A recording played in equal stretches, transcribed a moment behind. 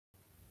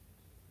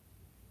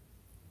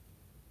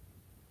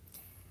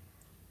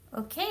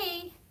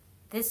Okay,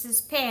 this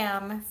is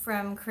Pam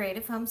from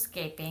Creative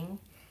Homescaping,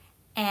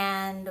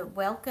 and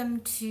welcome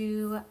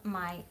to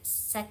my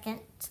second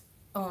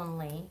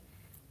only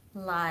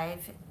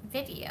live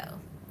video.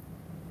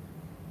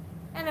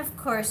 And of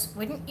course,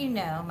 wouldn't you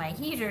know, my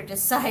heater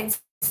decides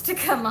to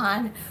come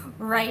on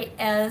right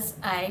as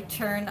I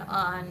turn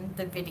on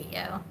the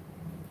video.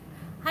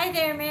 Hi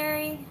there,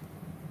 Mary.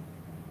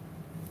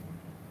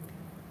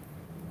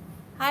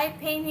 Hi,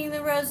 Painting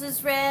the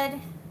Roses Red.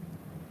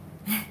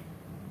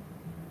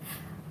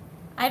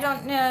 I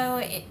don't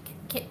know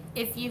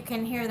if you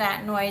can hear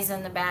that noise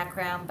in the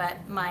background,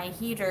 but my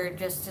heater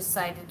just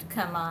decided to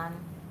come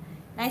on.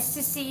 Nice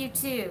to see you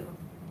too.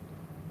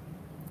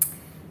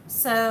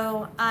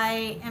 So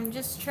I am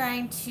just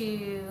trying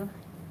to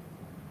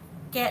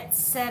get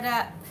set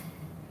up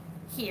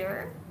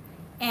here,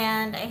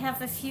 and I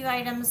have a few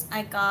items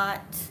I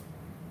got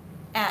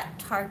at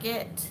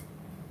Target.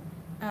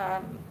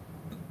 I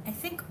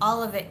think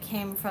all of it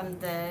came from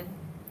the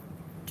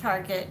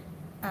Target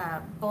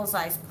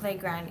Bullseye's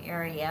playground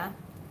area.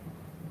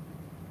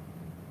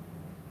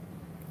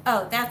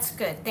 Oh, that's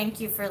good.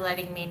 Thank you for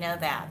letting me know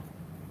that.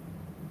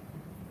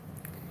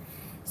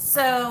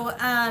 So,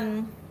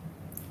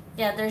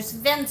 yeah, there's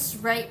vents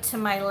right to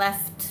my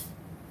left,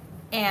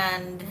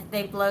 and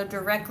they blow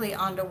directly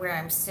onto where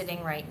I'm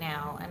sitting right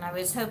now. And I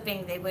was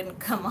hoping they wouldn't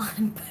come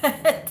on,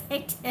 but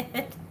they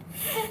did.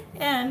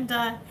 And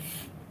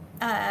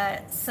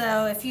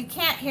so if you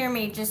can't hear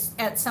me, just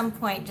at some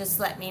point,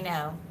 just let me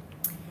know.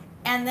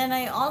 And then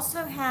I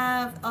also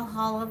have a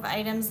haul of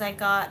items I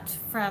got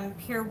from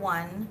Pier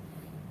 1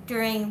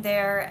 during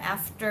their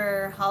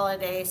after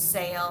holiday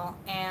sale,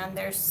 and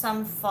there's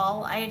some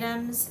fall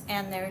items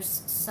and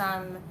there's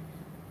some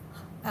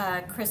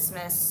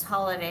Christmas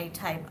holiday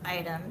type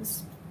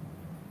items.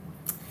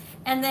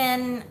 And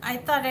then I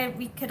thought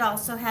we could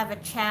also have a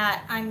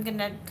chat. I'm going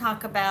to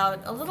talk about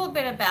a little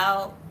bit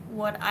about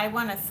what I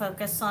want to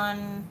focus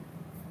on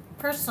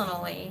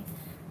personally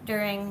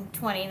during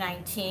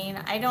 2019.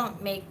 I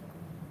don't make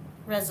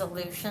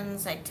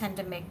resolutions. I tend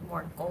to make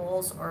more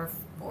goals or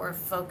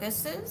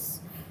focuses.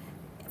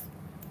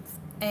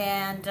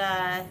 And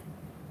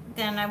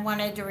then I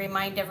wanted to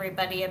remind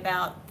everybody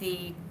about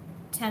the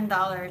 $10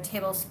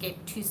 Tablescape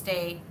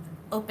Tuesday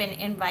open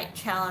invite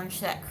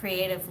challenge that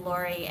Creative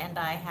Lori and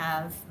I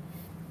have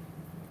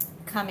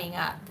coming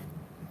up.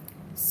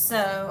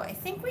 So I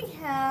think we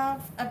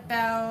have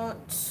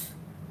about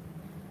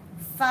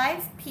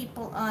 5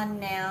 people on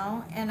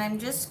now, and I'm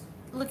just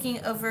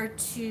looking over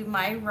to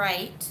my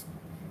right.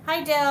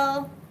 Hi,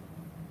 Dell.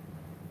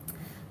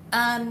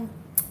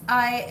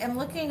 I am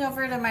looking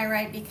over to my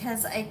right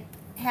because I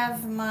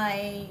have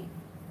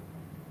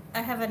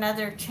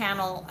another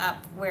channel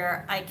up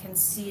where I can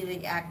see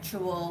the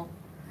actual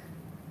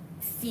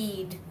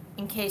feed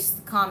in case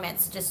the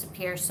comments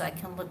disappear, so I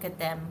can look at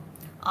them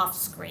off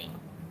screen.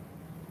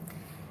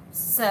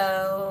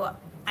 So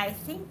I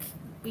think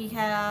we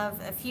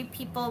have a few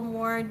people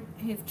more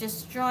who've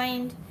just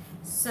joined.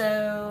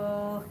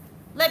 So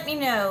let me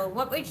know,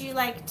 what would you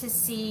like to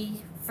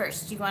see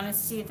first? Do you want to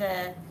see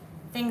the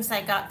things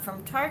I got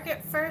from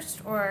Target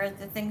first, or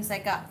the things I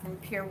got from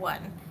Pier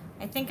 1?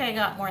 I think I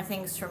got more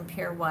things from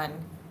Pier 1,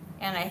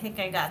 and I think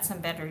I got some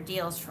better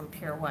deals from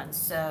Pier 1,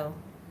 so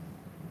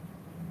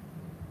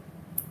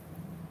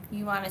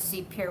you want to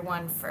see Pier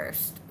 1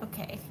 first.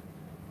 Okay.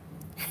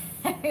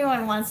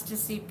 Everyone wants to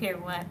see Pier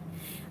 1.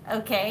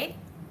 Okay.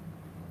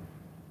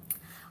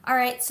 All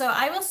right, so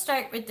I will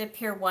start with the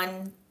Pier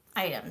 1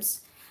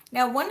 items.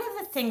 Now, one of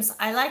the things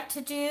I like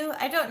to do,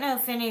 I don't know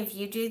if any of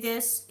you do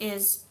this,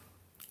 is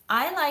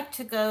I like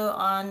to go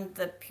on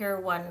the Pier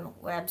 1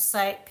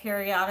 website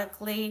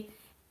periodically,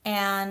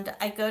 and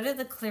I go to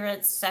the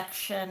clearance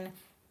section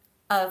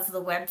of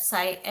the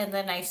website, and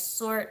then I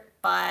sort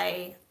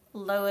by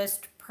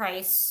lowest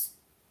price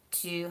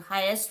to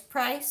highest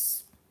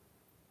price.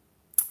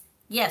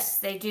 Yes,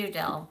 they do,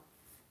 Dell.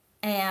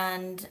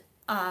 And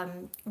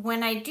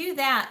when I do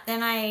that,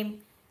 then I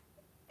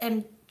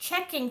am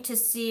checking to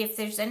see if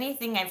there's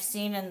anything I've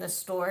seen in the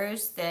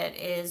stores that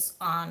is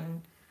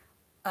on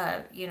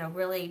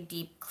really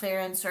deep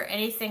clearance, or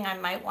anything I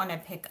might want to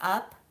pick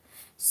up.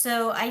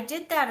 So I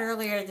did that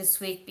earlier this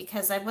week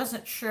because I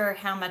wasn't sure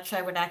how much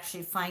I would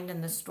actually find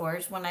in the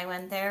stores when I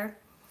went there.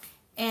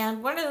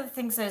 And one of the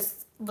things I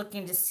was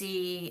looking to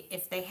see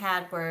if they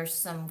had were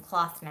some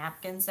cloth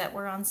napkins that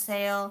were on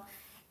sale.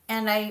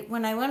 And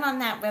when I went on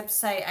that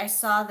website, I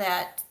saw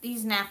that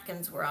these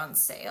napkins were on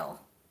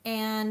sale.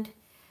 And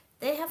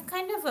they have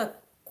kind of a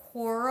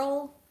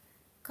coral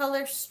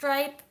color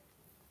stripe.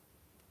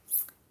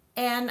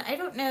 And I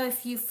don't know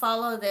if you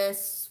follow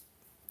this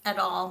at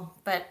all,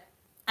 but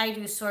I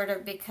do sort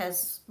of,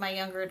 because my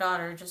younger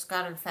daughter just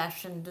got her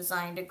fashion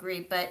design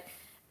degree. But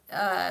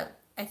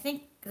I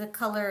think the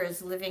color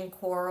is Living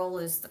Coral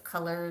is the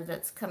color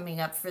that's coming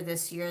up for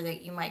this year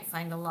that you might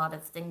find a lot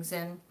of things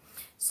in.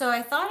 So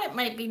I thought it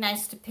might be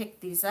nice to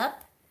pick these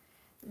up.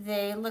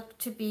 They look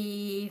to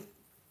be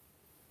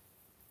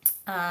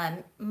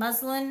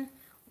muslin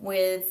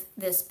with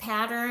this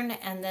pattern,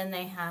 and then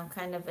they have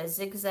kind of a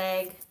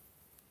zigzag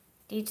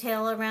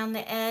detail around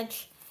the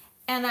edge.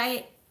 And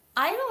I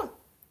don't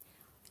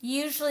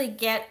usually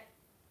get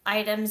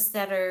items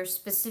that are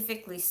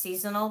specifically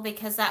seasonal,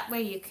 because that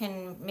way you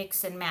can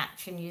mix and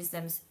match and use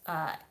them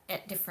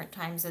at different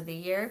times of the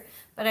year.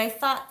 But I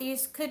thought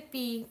these could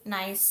be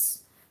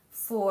nice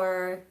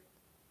for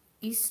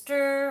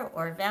Easter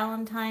or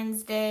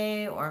Valentine's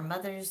Day or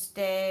Mother's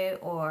Day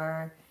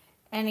or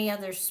any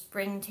other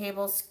spring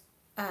tablescape,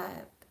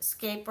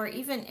 or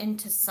even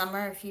into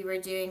summer if you were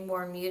doing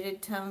more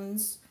muted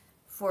tones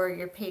for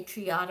your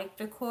patriotic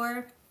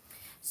decor.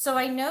 So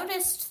I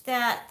noticed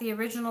that the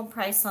original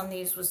price on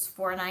these was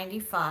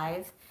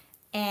 $4.95,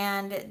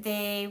 and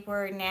they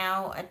were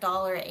now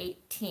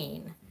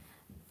 $1.18.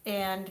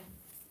 And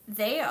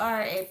they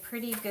are a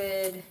pretty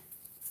good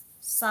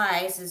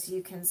size, as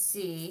you can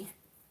see.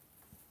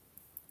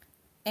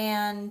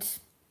 And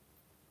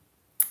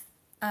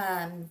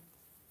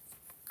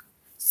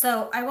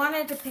so I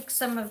wanted to pick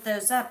some of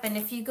those up, and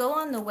if you go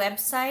on the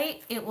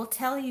website, it will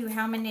tell you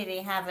how many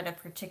they have at a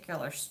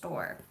particular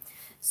store.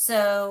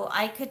 So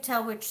I could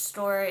tell which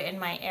store in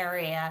my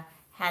area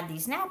had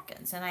these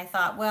napkins, and I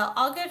thought, well,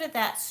 I'll go to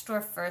that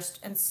store first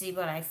and see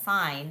what I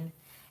find.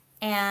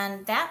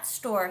 And that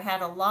store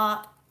had a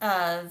lot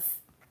of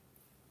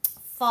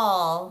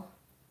fall.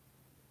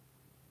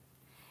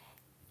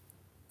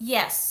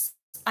 Yes,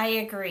 I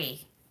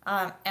agree.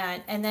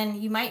 And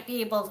then you might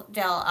be able,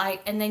 Del,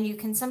 and then you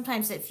can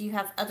sometimes, if you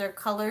have other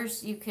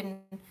colors you can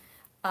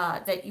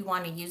that you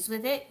want to use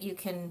with it, you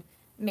can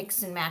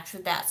mix and match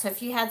with that. So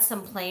if you had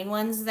some plain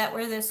ones that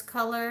were this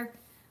color,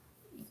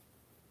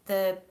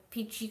 the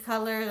peachy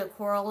color, the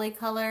corally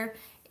color,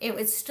 it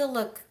would still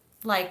look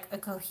like a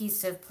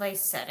cohesive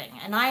place setting.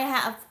 And I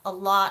have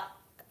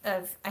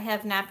I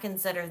have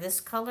napkins that are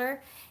this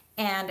color,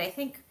 and I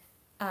think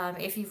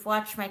if you've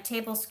watched my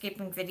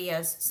tablescaping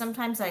videos,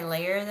 sometimes I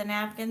layer the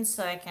napkins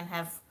so I can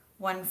have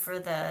one for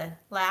the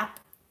lap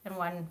and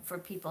one for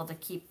people to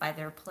keep by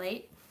their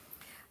plate.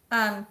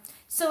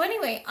 So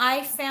anyway,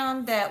 I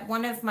found that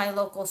one of my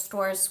local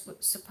stores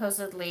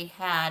supposedly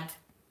had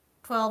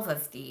 12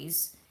 of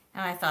these,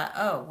 and I thought,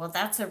 oh, well,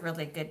 that's a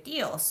really good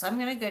deal. So I'm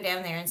going to go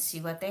down there and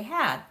see what they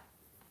had.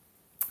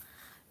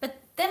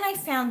 But then I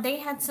found they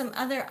had some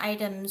other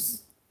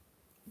items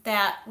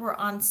that were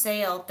on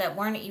sale that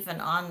weren't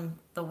even on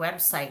the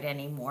website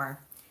anymore.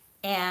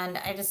 And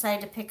I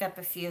decided to pick up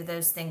a few of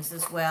those things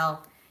as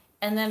well.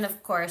 And then,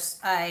 of course,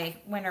 I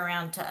went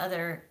around to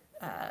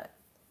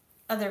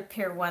other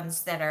Pier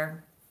ones that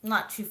are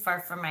not too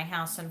far from my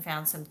house and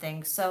found some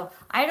things. So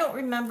I don't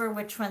remember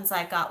which ones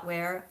I got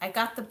where. I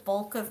got the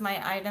bulk of my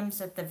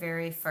items at the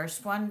very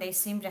first one. They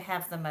seem to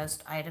have the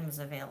most items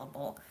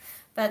available.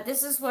 But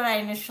this is what I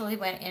initially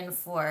went in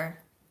for.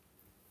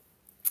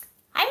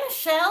 Hi,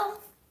 Michelle.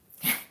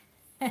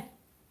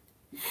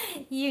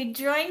 You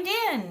joined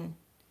in.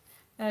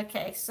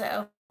 Okay,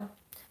 so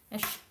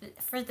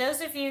for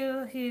those of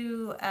you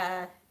who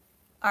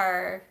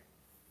are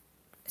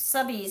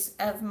subbies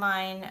of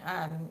mine,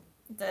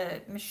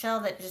 the Michelle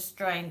that just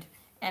joined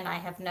and I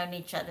have known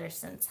each other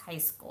since high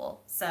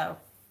school, so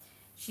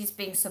she's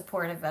being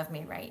supportive of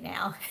me right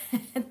now.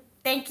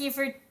 Thank you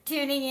for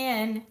tuning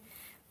in.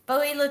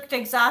 Bowie looked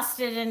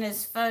exhausted in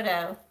his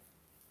photo.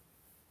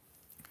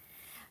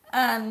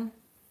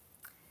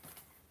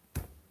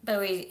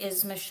 Bowie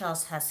is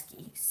Michelle's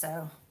husky,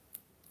 so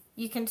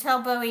you can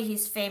tell Bowie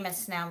he's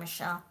famous now,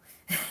 Michelle.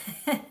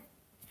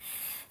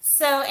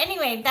 So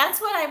anyway,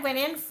 that's what I went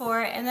in for,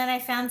 and then I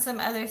found some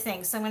other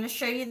things. So I'm going to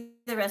show you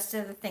the rest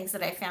of the things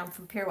that I found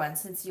from Pier 1,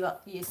 since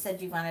you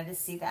said you wanted to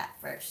see that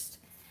first.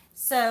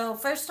 So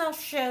first I'll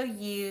show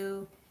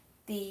you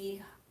the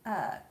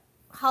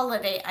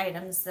holiday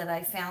items that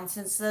I found,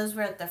 since those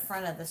were at the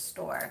front of the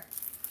store.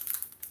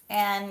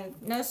 And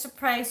no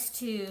surprise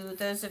to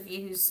those of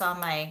you who saw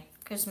my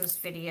Christmas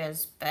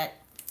videos, but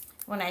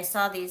when I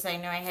saw these, I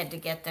knew I had to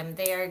get them.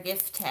 They are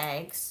gift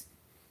tags,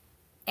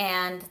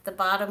 and the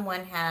bottom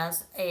one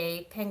has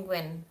a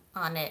penguin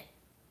on it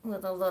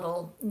with a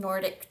little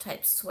Nordic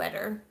type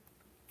sweater.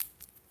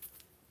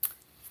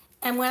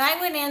 And when I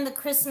went in, the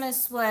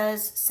Christmas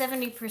was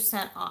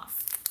 70%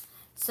 off.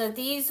 So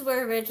these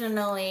were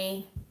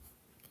originally,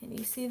 can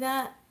you see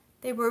that?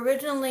 They were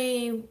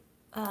originally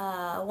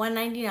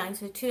 $1.99,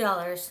 so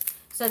 $2.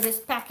 So this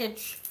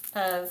package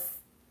of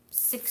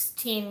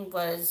 16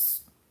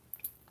 was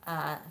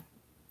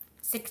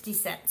 60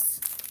 cents.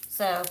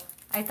 So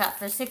I thought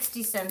for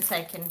 60 cents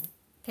I can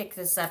pick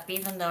this up,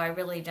 even though I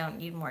really don't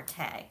need more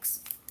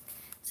tags.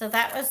 So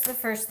that was the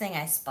first thing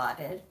I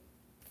spotted.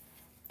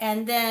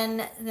 And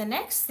then the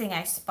next thing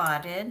I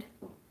spotted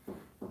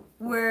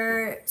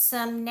were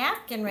some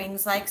napkin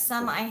rings, like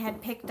some I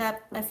had picked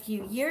up a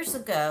few years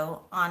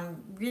ago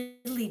on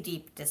really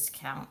deep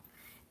discount.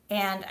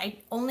 And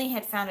I only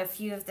had found a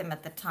few of them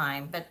at the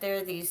time, but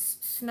they're these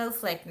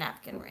snowflake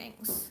napkin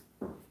rings.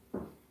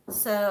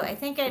 So I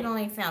think I'd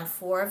only found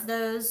 4 of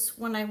those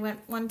when I went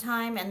one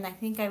time, and I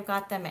think I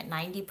got them at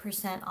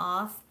 90%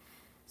 off.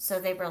 So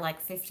they were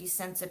like 50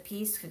 cents a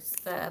piece because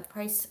the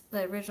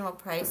original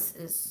price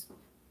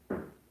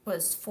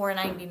was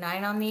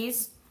 $4.99 on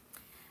these.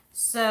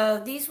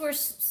 So these were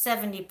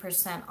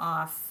 70%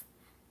 off.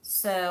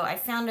 So I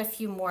found a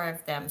few more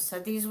of them. So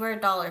these were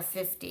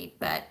 $1.50,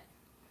 but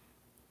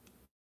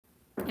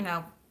you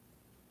know,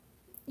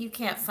 you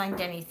can't find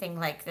anything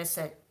like this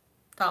at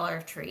Dollar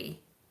Tree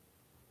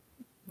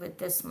with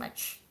this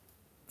much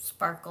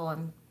sparkle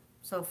and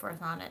so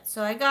forth on it.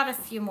 So I got a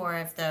few more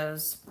of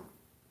those.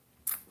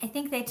 I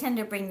think they tend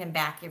to bring them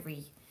back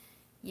every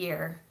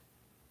year.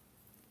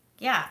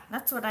 Yeah,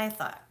 that's what I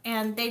thought.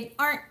 And they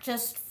aren't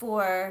just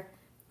for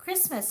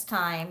Christmas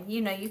time.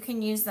 You know, you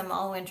can use them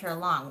all winter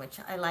long, which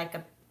I like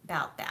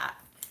about that.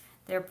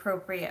 They're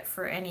appropriate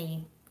for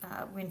any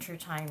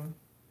wintertime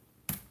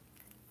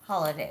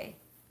holiday.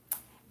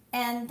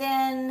 And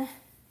then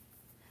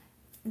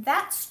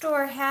that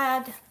store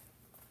had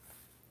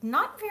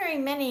not very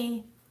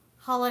many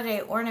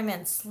holiday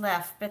ornaments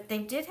left, but they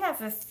did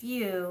have a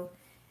few,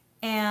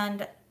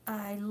 and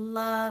I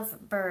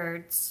love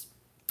birds.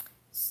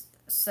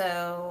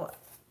 So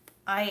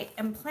I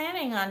am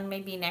planning on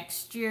maybe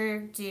next year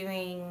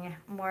doing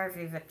more of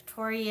a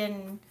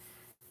Victorian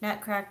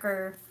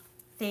nutcracker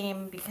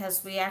theme,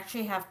 because we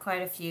actually have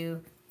quite a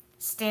few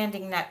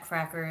standing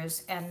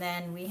nutcrackers, and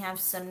then we have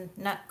some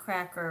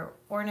nutcracker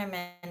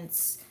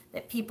ornaments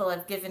that people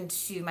have given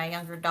to my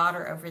younger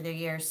daughter over the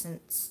years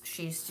since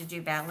she used to do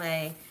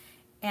ballet.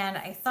 And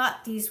I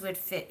thought these would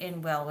fit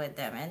in well with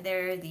them. And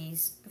they're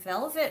these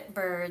velvet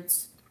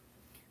birds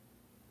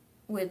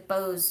with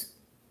bows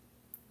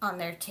on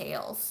their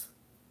tails.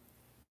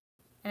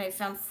 And I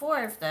found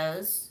 4 of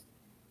those,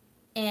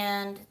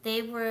 and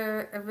they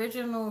were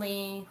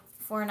originally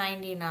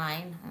 $4.99.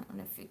 I don't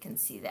know if you can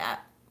see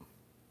that.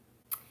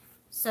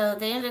 So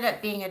they ended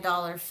up being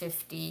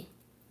 $1.50.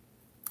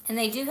 And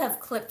they do have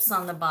clips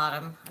on the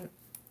bottom,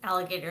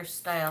 alligator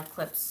style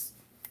clips.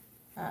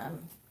 Let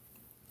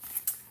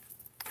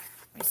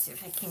me see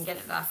if I can get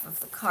it off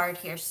of the card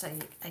here so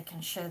I can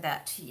show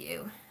that to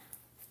you.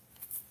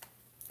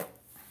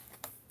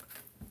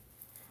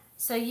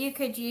 So you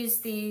could use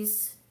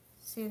these,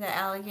 see the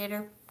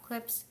alligator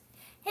clips?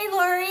 Hey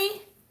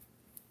Lori!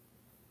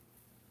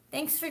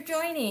 Thanks for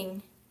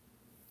joining.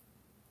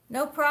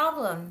 No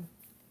problem.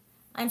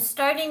 I'm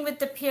starting with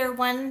the Pier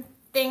 1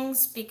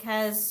 things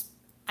because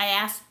I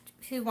asked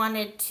who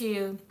wanted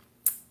to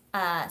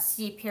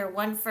see Pier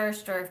 1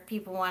 first, or if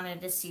people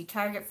wanted to see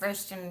Target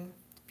first, and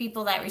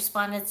people that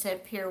responded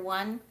said Pier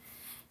 1.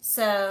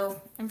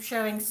 So I'm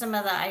showing some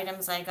of the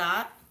items I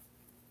got.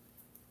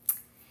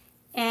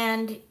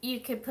 And you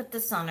could put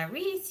this on a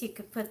wreath, you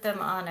could put them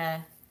on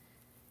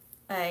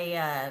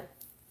a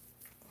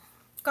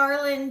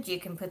garland, you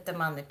can put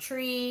them on the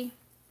tree,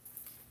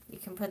 you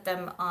can put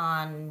them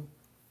on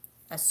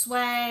a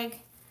swag.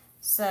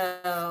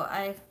 So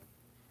I'm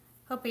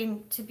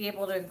hoping to be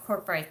able to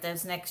incorporate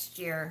those next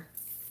year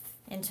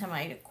into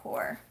my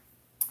decor.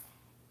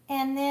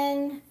 And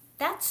then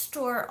that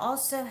store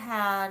also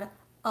had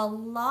a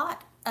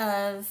lot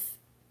of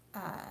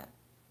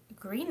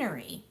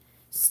greenery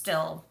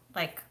still,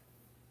 like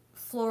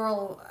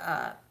floral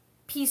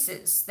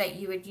pieces that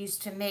you would use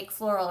to make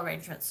floral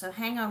arrangements. So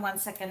hang on one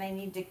second, I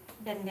need to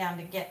bend down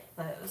to get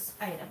those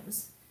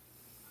items.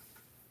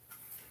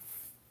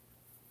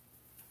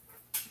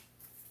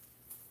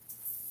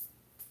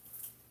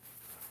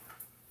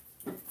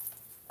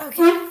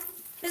 Okay,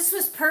 this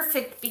was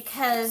perfect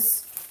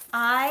because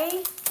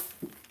I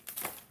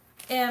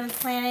am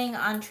planning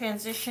on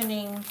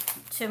transitioning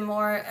to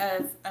more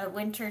of a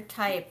winter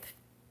type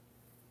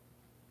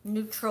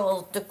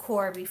neutral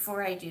decor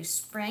before I do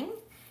spring.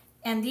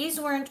 And these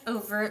weren't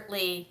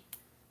overtly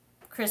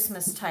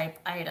Christmas type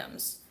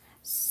items.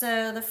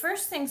 So the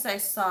first things I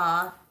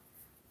saw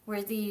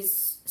were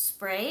these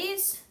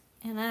sprays,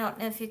 and I don't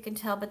know if you can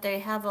tell, but they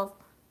have a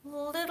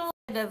little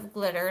bit of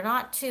glitter,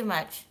 not too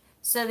much.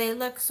 So they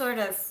look sort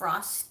of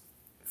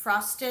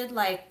frosted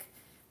like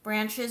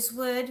branches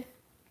would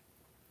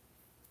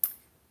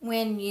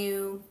when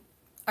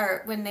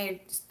they're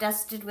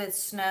dusted with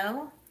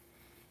snow.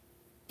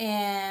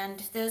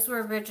 And those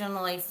were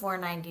originally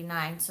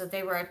 $4.99, so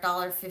they were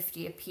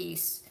 $1.50 a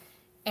piece.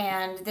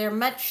 And they're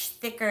much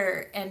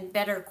thicker and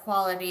better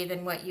quality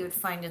than what you would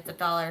find at the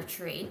Dollar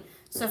Tree.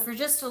 So for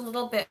just a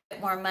little bit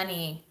more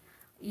money,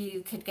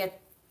 you could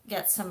get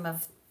some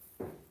of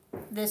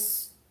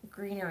this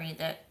greenery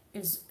that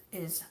is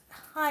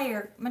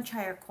higher, much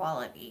higher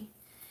quality.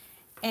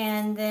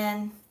 And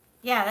then,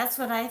 yeah, that's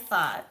what I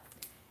thought.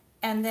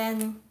 And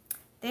then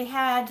they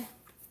had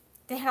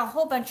a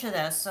whole bunch of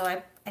those, so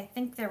I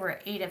think there were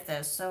 8 of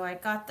those, so I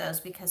got those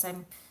because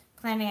I'm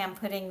planning on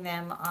putting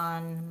them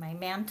on my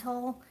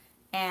mantle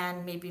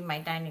and maybe my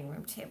dining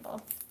room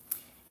table.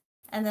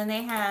 And then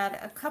they had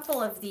a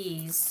couple of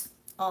these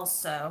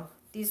also.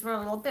 These were a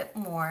little bit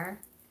more.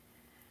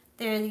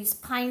 They're these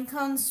pine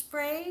cone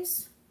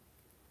sprays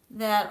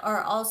that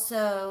are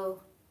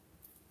also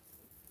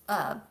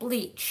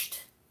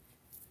bleached.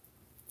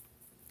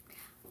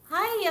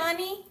 Hi,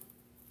 Yanni.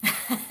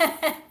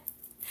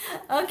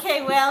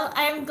 Okay, well,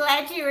 I'm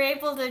glad you were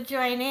able to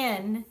join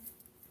in.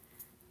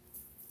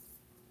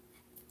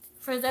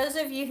 For those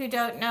of you who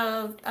don't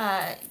know,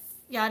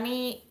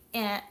 Yanni,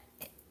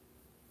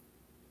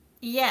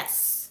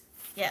 yes,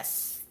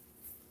 yes,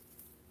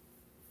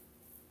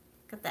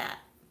 look at that.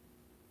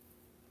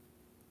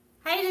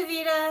 Hi,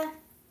 Davida.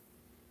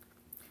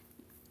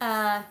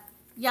 Uh,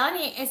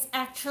 Yanni is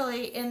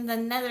actually in the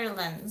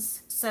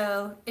Netherlands,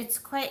 so it's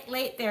quite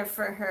late there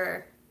for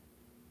her.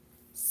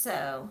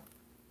 So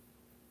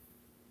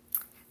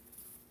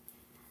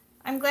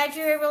I'm glad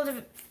you were able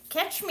to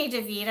catch me,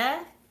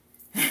 Davida.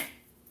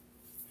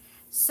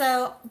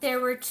 So there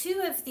were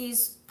 2 of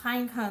these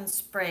pine cone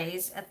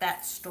sprays at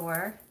that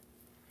store.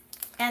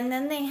 And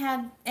then they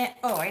had,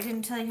 oh, I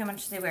didn't tell you how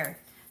much they were.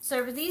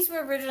 So these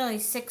were originally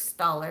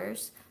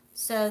 $6.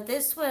 So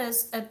this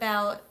was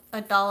about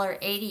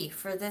 $1.80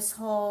 for this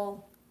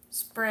whole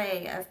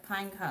spray of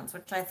pine cones,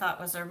 which I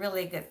thought was a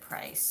really good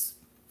price.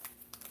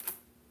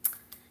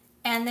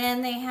 And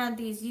then they had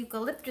these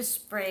eucalyptus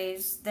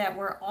sprays that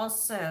were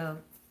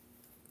also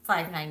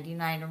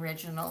 $5.99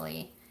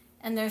 originally.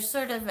 And they're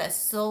sort of a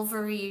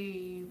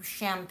silvery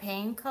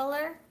champagne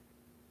color.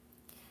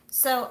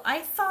 So I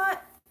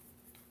thought,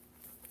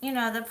 you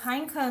know, the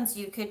pine cones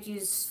you could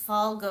use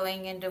fall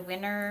going into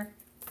winter,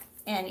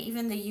 and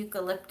even the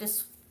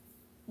eucalyptus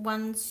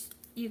ones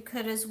you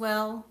could as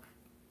well.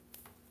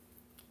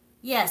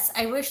 Yes,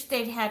 I wish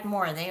they'd had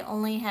more. They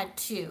only had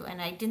 2,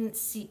 and I didn't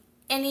see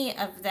any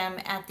of them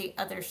at the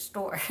other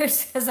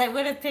stores because I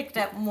would have picked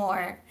up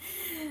more.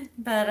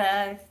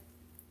 But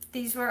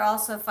these were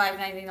also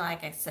 $5.99,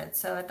 like I said,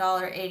 so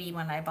 $1.80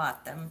 when I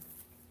bought them.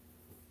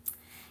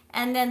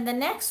 And then the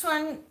next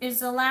one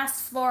is the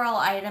last floral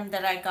item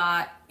that I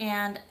got,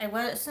 and I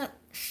wasn't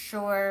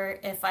sure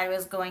if I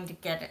was going to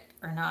get it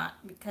or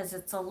not because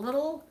it's a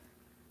little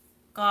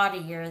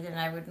gaudier than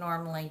I would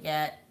normally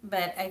get,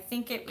 but I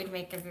think it would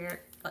make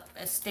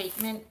a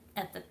statement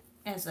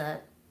as a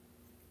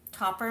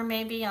topper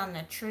maybe on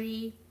the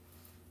tree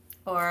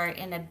or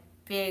in a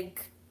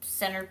big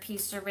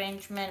centerpiece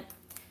arrangement.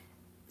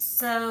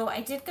 So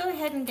I did go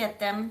ahead and get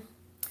them,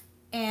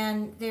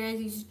 and they're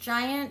these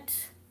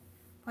giant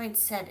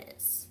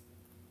poinsettias,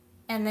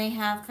 and they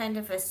have kind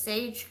of a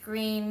sage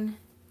green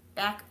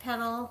back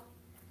petal,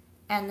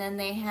 and then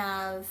they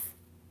have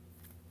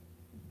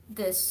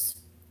this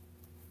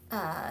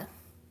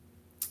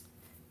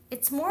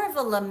it's more of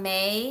a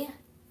lame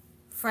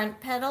front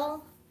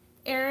petal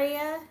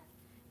area,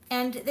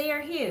 and they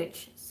are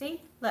huge.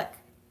 See, look,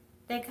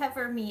 they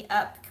cover me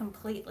up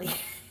completely.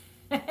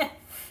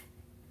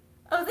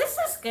 Oh, this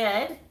is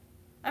good.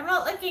 I'm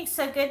not looking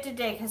so good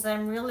today because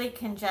I'm really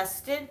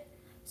congested.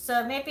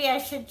 So maybe I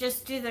should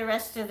just do the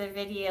rest of the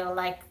video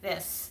like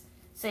this,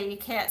 so you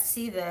can't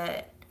see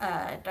the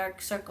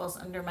dark circles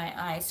under my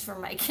eyes from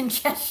my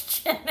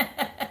congestion.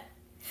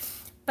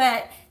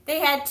 But they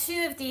had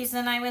 2 of these,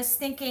 and I was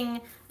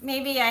thinking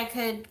maybe I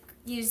could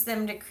use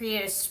them to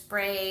create a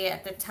spray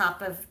at the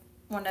top of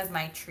one of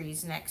my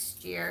trees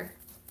next year,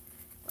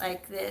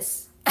 like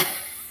this.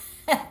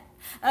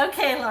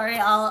 Okay, Lori,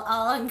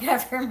 I'll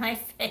uncover my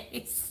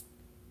face.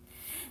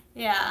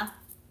 Yeah.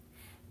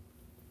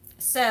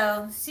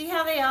 So, see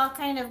how they all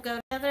kind of go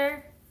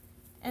together?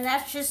 And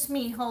that's just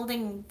me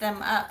holding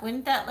them up.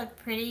 Wouldn't that look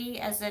pretty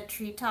as a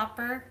tree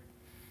topper?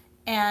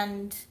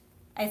 And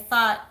I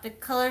thought the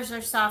colors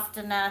are soft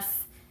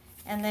enough,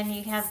 and then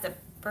you have the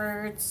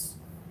birds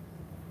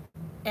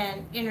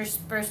and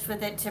interspersed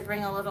with it to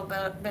bring a little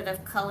bit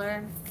of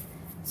color.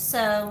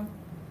 So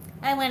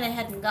I went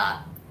ahead and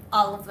got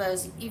all of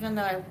those, even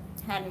though I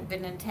hadn't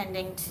been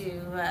intending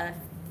to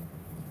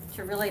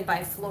really buy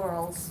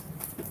florals.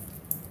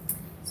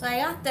 So I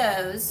got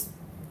those,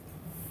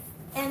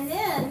 and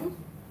then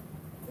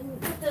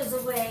put those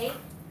away.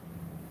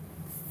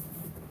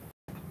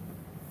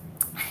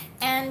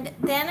 And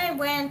then I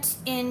went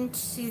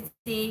into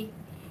the,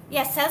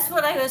 yes, that's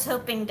what I was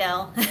hoping,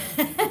 Del,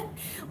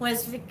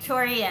 was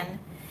Victorian.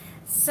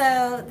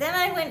 So then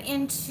I went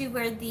into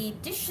where the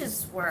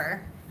dishes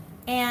were,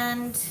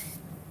 and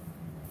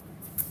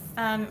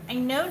I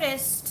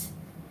noticed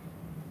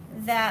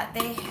that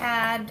they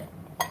had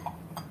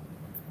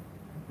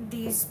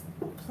these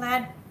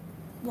plaid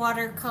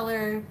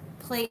watercolor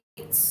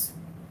plates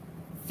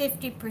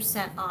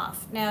 50%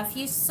 off. Now, if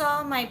you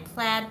saw my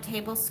plaid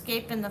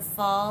tablescape in the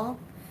fall,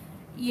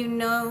 you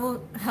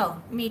know,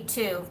 oh, me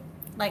too,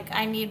 like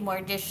I need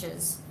more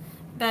dishes.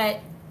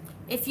 But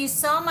if you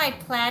saw my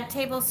plaid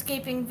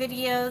tablescaping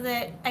video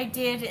that I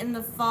did in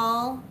the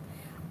fall,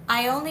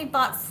 I only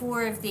bought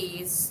 4 of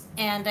these,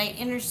 and I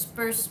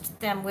interspersed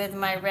them with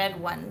my red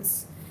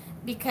ones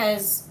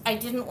because I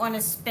didn't want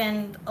to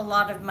spend a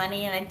lot of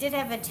money, and I did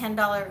have a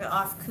 $10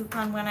 off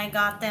coupon when I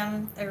got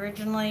them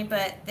originally,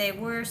 but they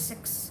were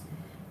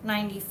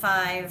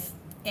 $6.95,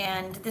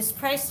 and this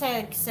price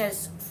tag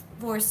says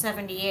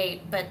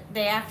 $4.78, but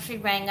they actually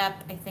rang up,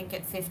 I think,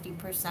 at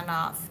 50%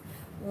 off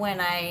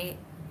when I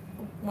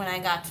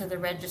got to the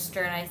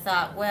register, and I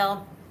thought,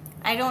 well,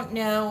 I don't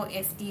know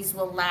if these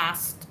will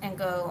last and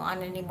go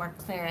on any more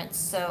clearance,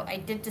 so I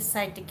did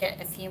decide to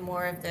get a few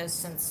more of those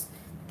since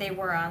they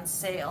were on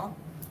sale.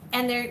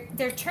 And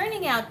they're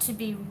turning out to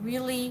be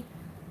really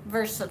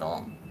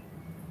versatile.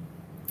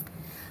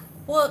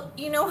 Well,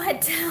 you know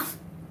what?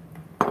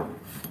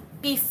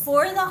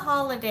 Before the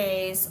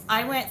holidays,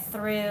 I went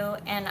through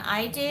and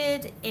I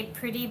did a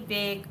pretty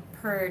big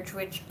purge,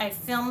 which I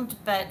filmed,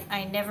 but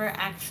I never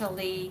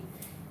actually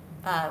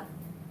uh,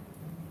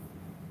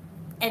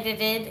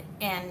 edited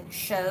and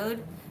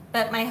showed.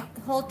 But my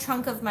whole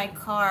trunk of my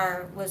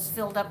car was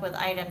filled up with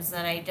items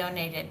that I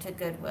donated to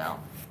Goodwill,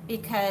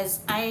 because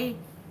I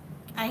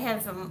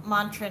have a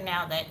mantra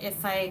now that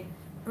if I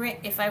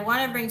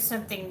want to bring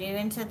something new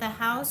into the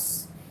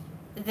house,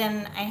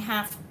 then I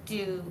have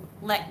to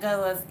let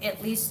go of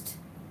at least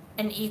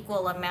an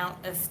equal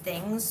amount of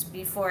things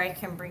before I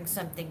can bring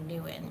something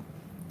new in.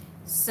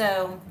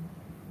 So,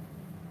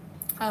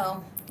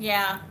 oh,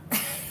 yeah.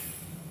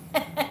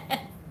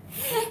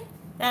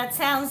 That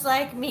sounds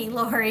like me,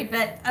 Lori,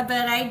 but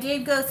I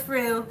did go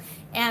through,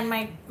 and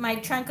my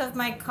trunk of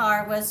my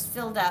car was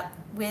filled up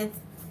with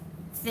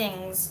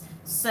things,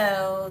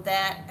 so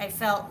that I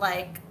felt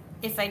like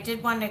if I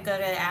did want to go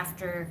to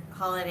after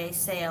holiday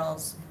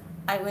sales,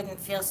 I wouldn't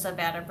feel so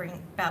bad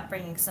about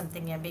bringing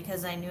something in,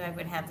 because I knew I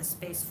would have the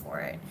space for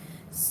it.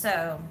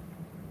 So,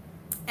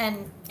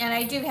 and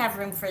I do have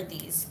room for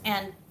these.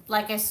 And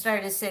like I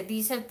started to say,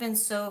 these have been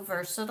so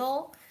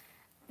versatile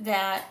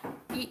that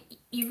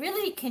you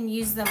really can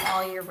use them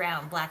all year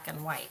round, black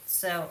and white.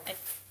 So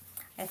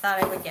I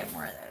thought I would get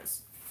more of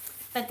those.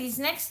 But these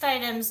next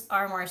items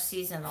are more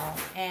seasonal,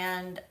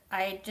 and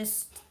I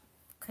just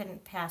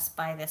couldn't pass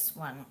by this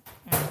one.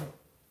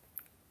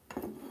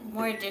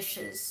 More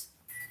dishes.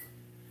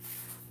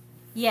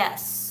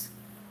 Yes,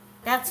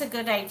 that's a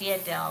good idea,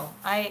 Del.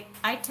 I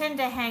tend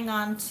to hang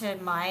on to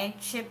my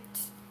chipped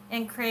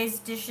and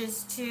crazed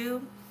dishes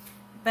too,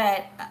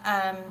 but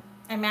I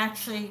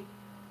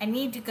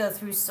need to go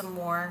through some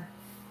more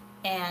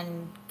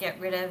and get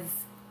rid of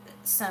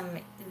some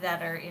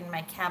that are in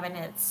my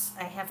cabinets.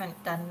 I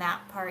haven't done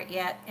that part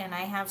yet, and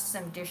I have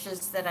some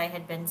dishes that I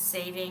had been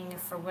saving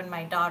for when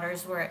my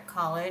daughters were at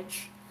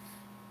college,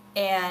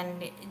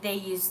 and they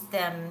used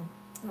them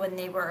when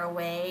they were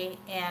away,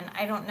 and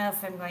I don't know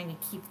if I'm going to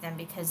keep them,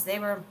 because they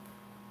were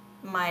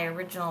my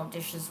original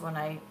dishes when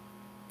I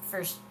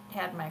first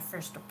had my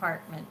first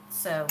apartment.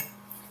 So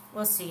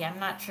we'll see. I'm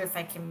not sure if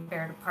I can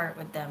bear to part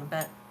with them,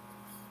 but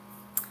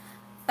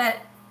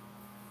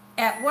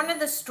at one of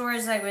the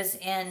stores I was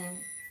in,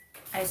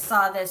 I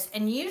saw this,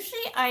 and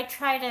usually I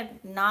try to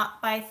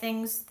not buy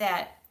things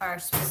that are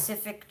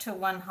specific to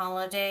one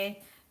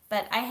holiday,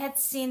 but I had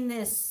seen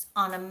this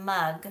on a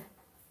mug,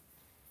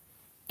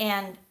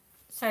 and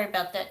sorry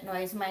about that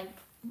noise.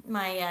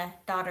 My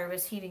daughter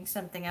was heating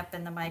something up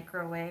in the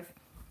microwave.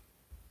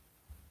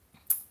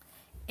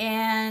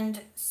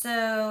 And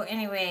so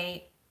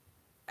anyway,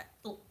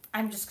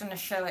 I'm just going to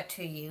show it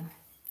to you.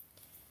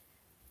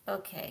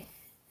 Okay.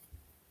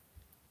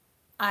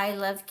 I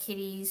love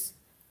kitties.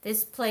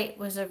 This plate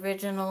was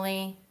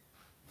originally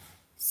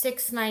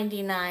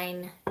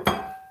 $6.99.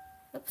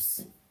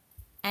 Oops.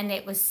 And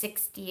it was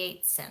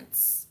 68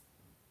 cents.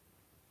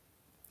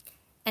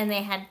 And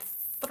they had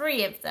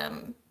 3 of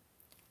them.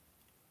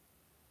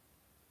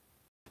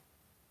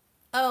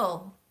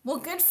 Oh, well,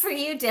 good for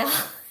you, Del.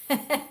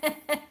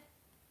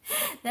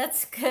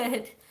 That's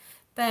good.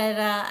 But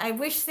I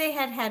wish they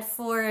had had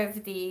 4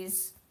 of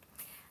these.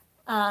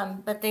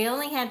 But they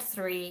only had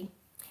 3.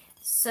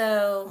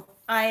 So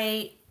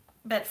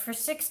but for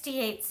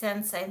 68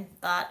 cents, I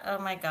thought, oh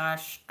my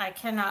gosh, I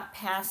cannot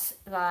pass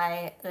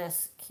by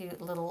this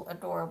cute little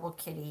adorable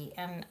kitty.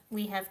 And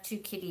we have 2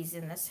 kitties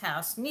in this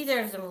house. Neither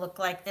of them look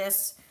like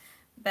this,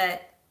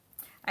 but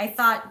I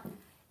thought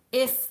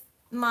if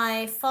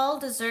my fall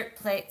dessert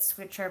plates,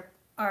 which are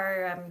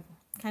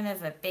kind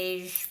of a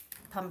beige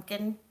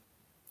pumpkin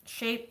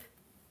shape,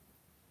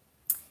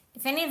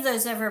 if any of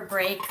those ever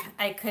break,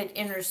 I could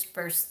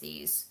intersperse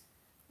these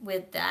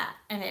with that,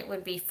 and it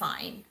would be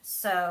fine.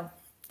 So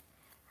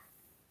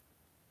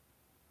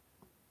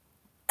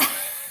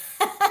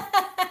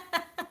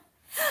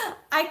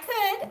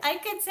I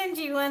could send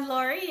you one,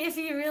 Lori, if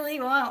you really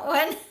want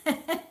one.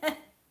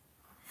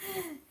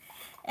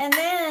 And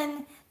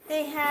then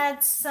they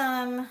had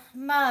some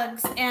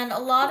mugs, and a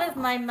lot of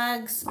my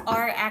mugs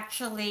are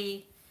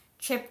actually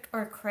chipped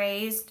or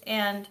crazed,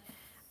 and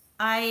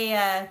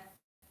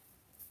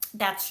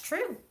that's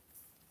true.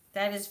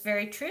 That is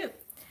very true.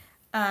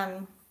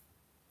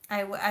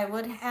 I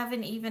would have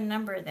an even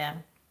number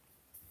then.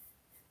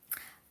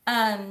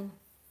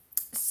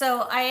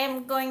 So I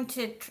am going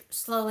to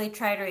slowly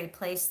try to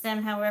replace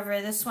them.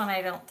 However, this one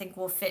I don't think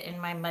will fit in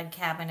my mug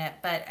cabinet,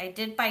 but I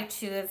did buy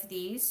 2 of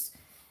these.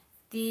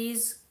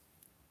 These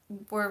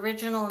were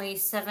originally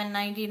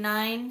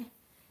 $7.99,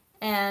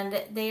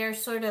 and they are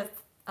sort of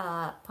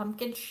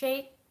pumpkin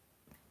shape,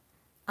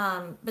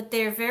 but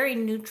they're very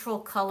neutral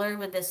color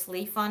with this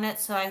leaf on it,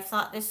 so I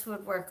thought this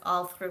would work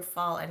all through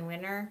fall and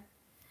winter.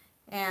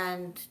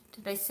 And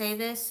did I say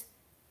this?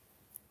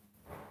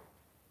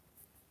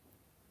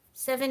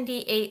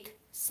 78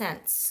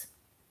 cents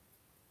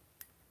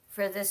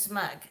for this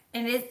mug.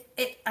 And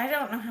I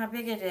don't know how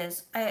big it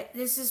is.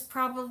 This is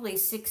probably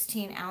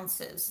 16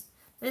 ounces.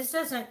 This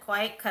doesn't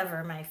quite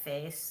cover my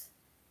face.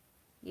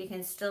 You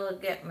can still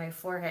get my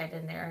forehead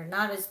in there.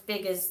 Not as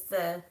big as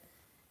the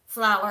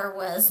flower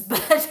was,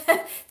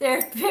 but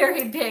they're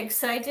very big.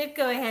 So I did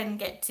go ahead and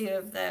get 2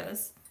 of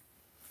those.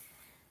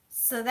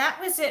 So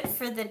that was it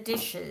for the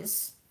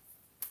dishes.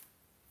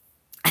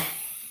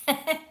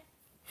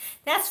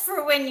 That's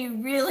for when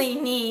you really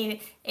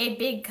need a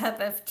big cup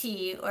of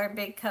tea or a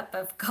big cup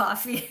of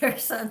coffee or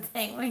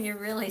something when you're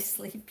really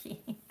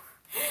sleepy.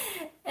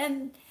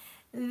 And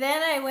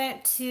then I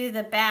went to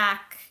the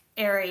back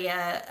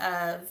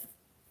area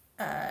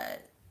of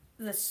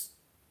the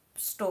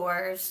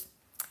stores,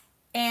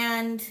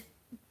 and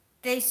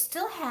they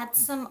still had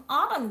some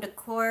autumn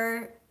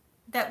decor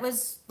that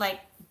was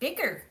like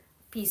bigger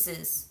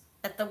pieces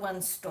at the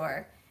one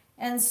store.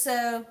 And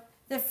so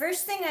the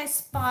first thing I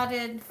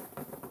spotted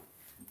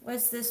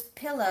was this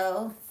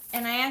pillow,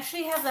 and I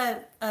actually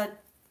have a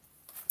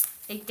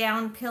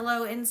down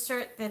pillow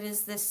insert that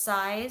is this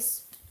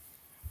size,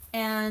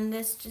 and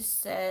this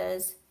just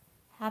says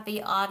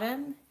Happy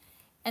Autumn.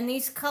 And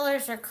these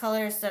colors are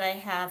colors that I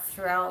have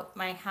throughout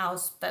my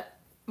house, but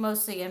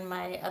mostly in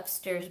my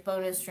upstairs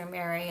bonus room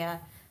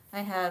area.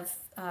 I have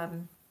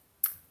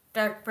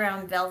dark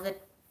brown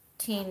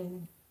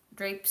velveteen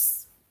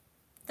drapes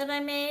that I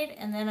made,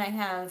 and then I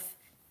have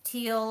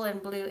teal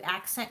and blue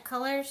accent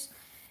colors.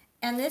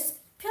 And this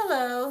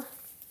pillow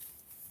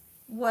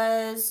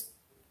was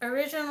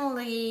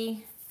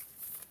originally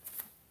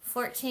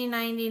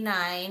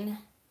 $14.99,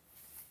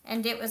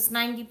 and it was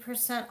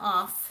 90%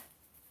 off.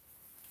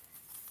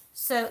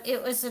 So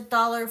it was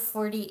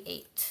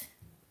 $1.48.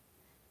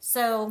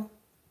 So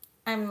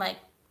I'm like,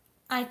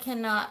 I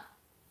cannot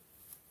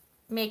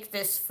make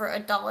this for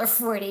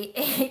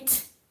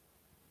 $1.48.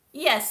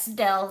 Yes,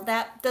 Dell,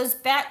 those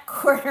back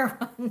corner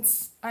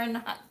ones are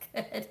not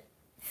good.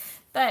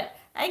 But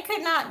I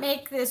could not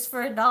make this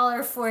for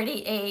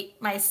 $1.48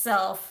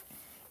 myself.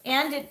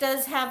 And it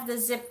does have the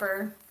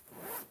zipper.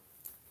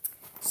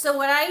 So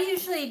what I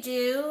usually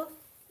do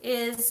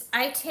is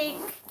I take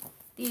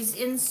these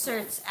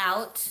inserts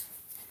out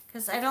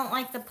because I don't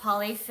like the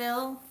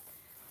polyfill.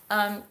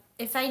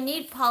 If I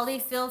need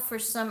polyfill for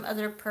some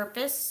other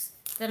purpose,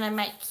 then I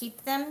might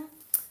keep them.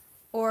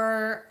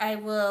 Or I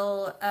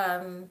will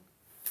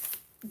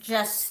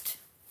just...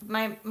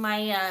 My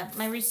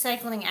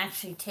recycling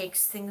actually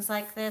takes things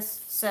like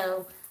this,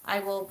 so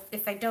I will,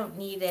 if I don't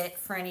need it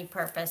for any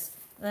purpose,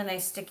 then I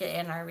stick it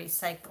in our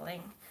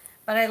recycling.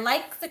 But I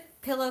like the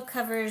pillow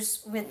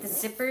covers with the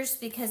zippers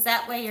because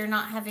that way you're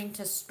not having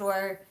to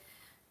store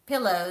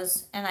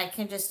pillows, and I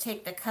can just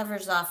take the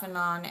covers off and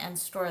on and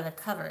store the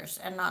covers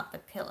and not the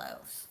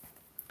pillows.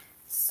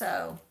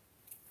 So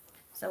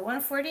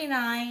 $1.49.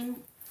 I'm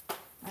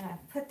gonna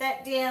put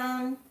that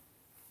down.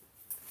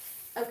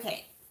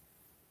 Okay.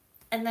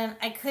 And then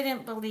I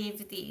couldn't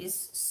believe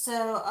these.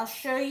 So I'll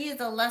show you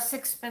the less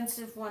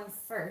expensive one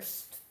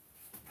first.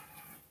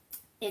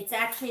 It's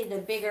actually the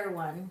bigger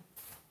one.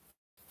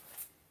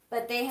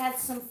 But they had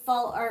some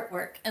fall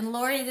artwork. And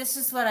Lori, this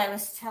is what I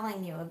was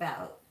telling you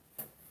about.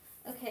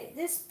 Okay,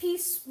 this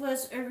piece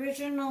was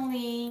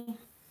originally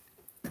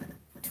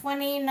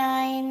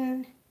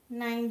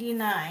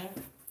 $29.99.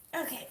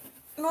 Okay,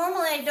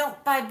 normally I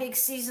don't buy big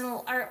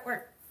seasonal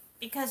artwork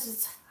because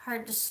it's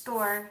hard to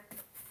store.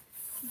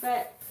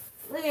 But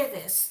look at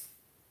this.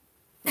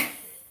 I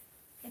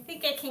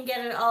think I can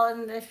get it all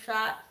in this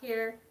shot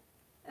here.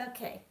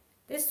 Okay,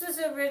 this was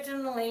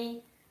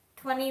originally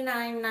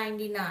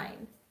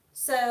 $29.99.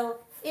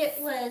 So it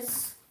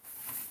was,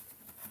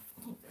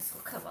 I think this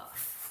will come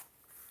off.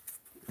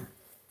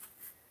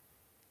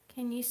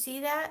 Can you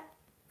see that?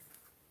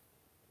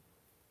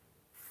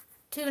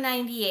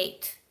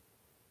 $2.98.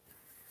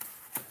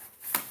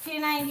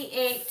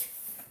 $2.98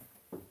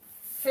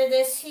 for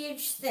this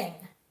huge thing.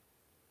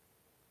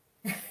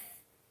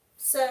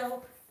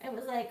 So I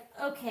was like,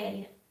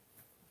 okay,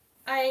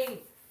 I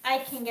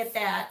can get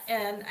that.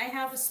 And I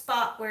have a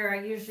spot where I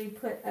usually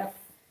put up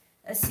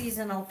a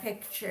seasonal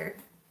picture.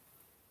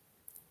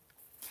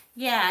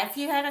 Yeah, if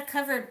you had a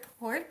covered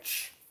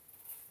porch,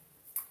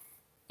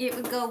 it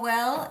would go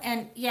well.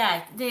 And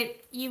yeah,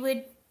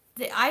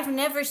 I've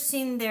never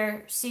seen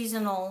their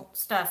seasonal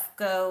stuff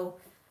go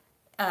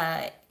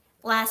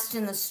last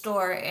in the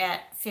store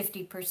at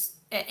 50%,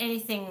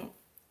 anything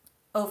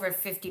over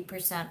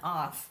 50%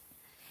 off.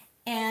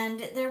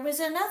 And there was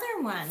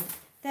another one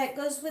that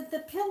goes with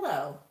the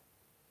pillow,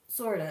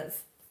 sort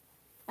of.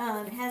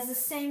 It has the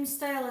same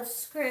style of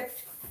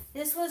script.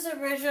 This was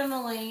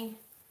originally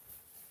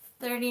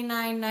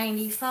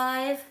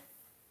 $39.95,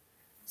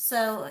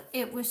 so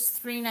it was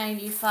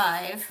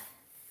 $3.95.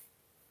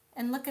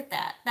 And look at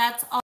that.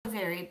 That's all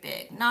very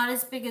big. Not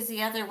as big as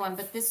the other one,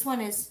 but this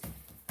one is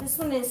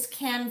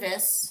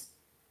canvas,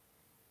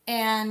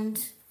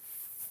 and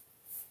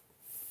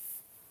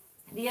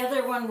the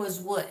other one was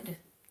wood.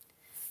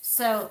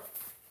 So,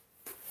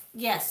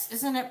 yes,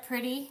 isn't it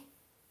pretty?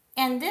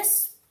 And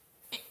this,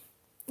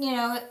 you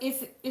know,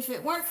 if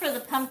it weren't for the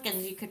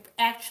pumpkins, you could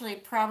actually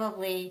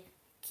probably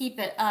keep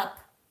it up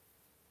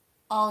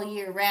all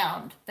year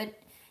round. But,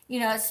 you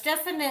know, it's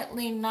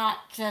definitely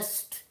not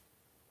just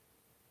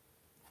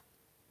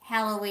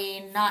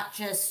Halloween, not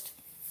just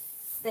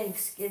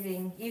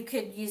Thanksgiving. You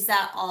could use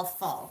that all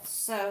fall.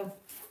 So,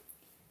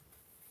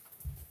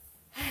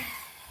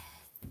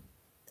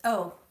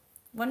 oh,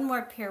 one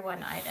more Pier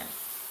 1 item.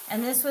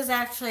 And this was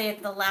actually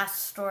the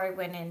last store I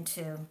went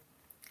into.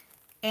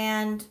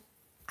 And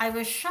I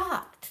was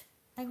shocked.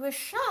 I was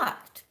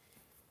shocked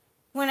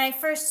when I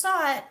first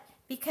saw it,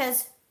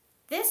 because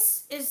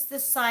this is the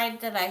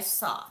side that I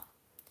saw.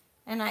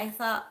 And I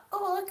thought,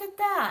 oh, look at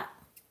that.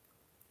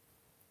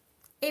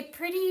 A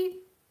pretty,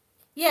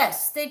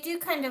 yes, they do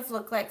kind of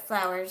look like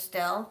flowers,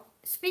 Dell.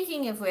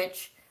 Speaking of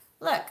which,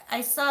 look,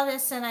 I saw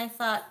this and I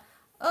thought,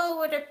 oh,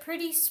 what a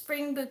pretty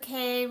spring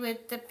bouquet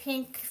with the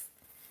pink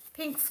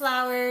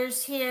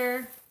flowers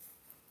here.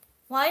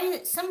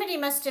 Why, somebody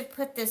must have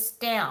put this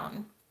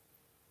down.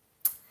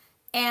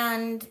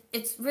 And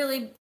it's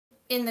really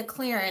in the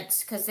clearance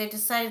because they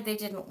decided they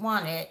didn't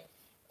want it.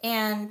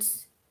 And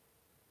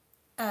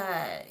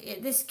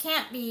this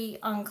can't be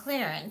on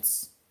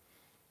clearance.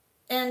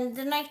 And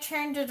then I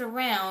turned it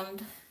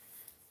around.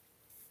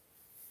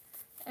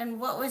 And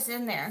what was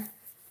in there?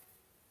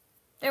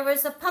 There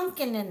was a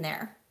pumpkin in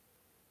there.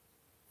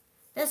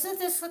 Doesn't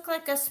this look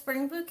like a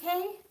spring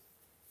bouquet?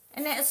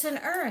 And it's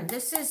an urn.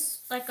 This is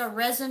like a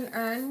resin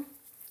urn.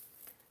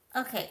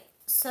 Okay,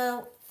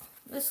 so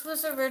this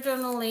was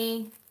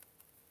originally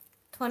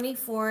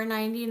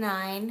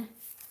 $24.99.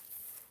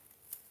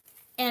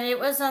 And it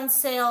was on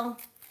sale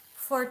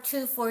for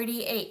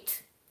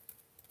 $248.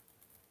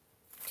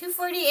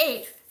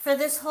 $248 for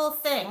this whole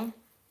thing.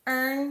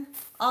 Urn,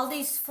 all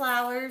these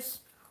flowers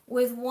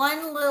with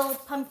one little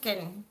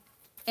pumpkin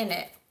in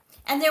it.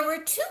 And there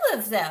were two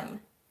of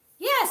them.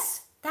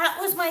 Yes, that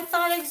was my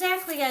thought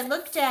exactly. I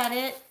looked at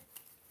it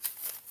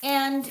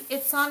and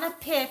it's on a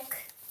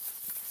pick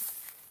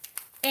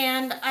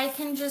and I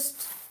can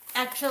just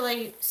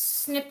actually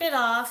snip it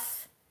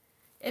off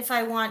if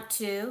I want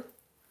to,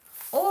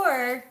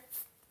 or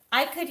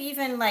I could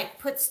even like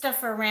put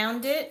stuff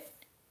around it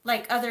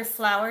like other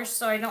flowers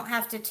so I don't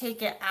have to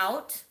take it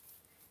out,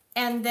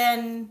 and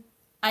then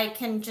I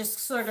can just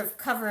sort of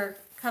cover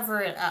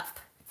it up.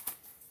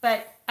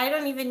 But I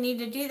don't even need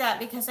to do that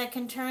because I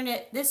can turn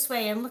it this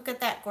way and look at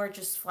that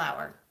gorgeous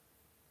flower.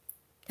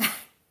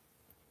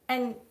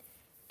 And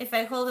if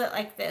I hold it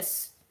like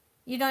this,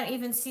 you don't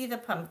even see the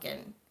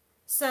pumpkin.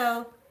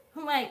 So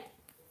I'm like,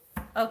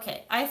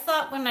 okay, I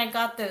thought when I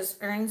got those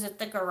urns at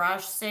the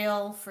garage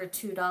sale for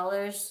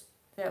 $2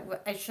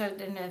 that I showed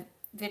in a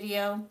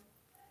video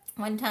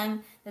one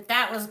time,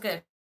 that was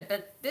good.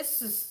 But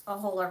this is a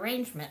whole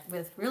arrangement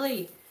with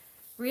really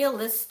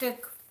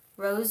realistic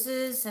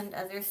roses and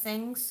other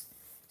things.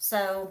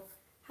 So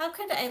how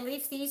could I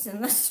leave these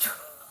in the store?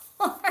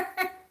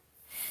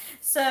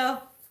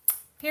 So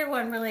Pier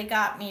 1 really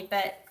got me,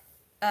 but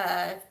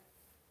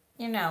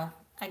you know,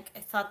 I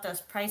thought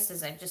those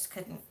prices I just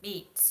couldn't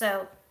beat.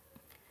 So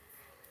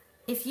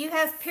if you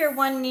have Pier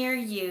 1 near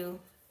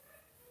you,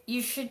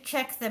 you should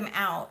check them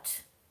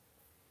out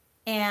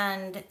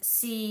and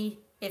see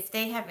if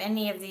they have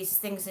any of these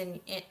things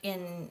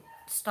in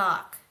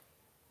stock.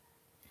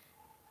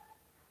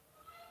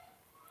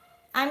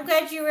 I'm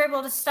glad you were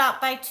able to stop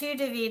by too,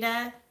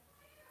 Davida.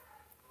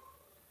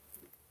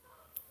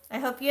 I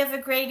hope you have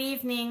a great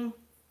evening.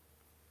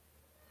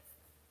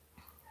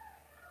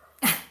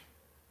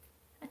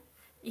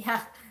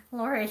 Yeah,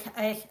 Lori,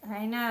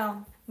 I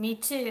know. Me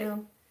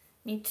too.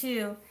 Me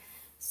too.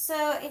 So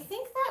I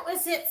think that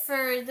was it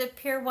for the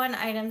Pier 1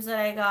 items that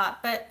I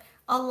got, but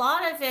a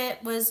lot of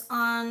it was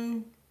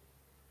on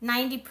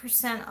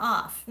 90%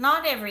 off.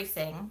 Not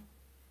everything,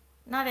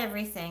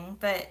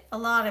 but a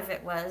lot of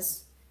it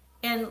was.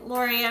 And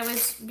Lori,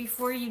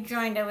 before you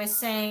joined, I was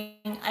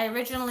saying I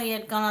originally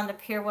had gone on the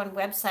Pier 1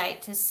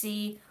 website to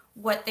see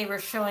what they were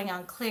showing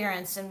on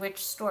clearance and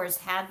which stores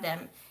had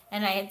them.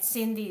 And I had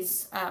seen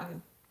these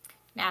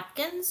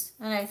napkins,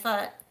 and I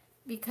thought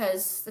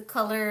because the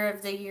color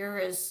of the year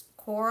is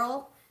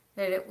coral,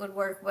 that it would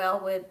work well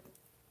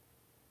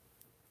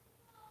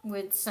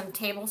with some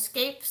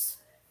tablescapes.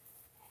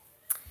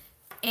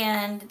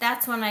 And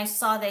that's when I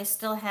saw they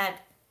still had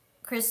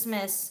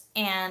Christmas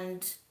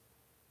and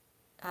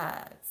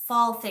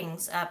fall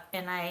things up,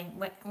 and I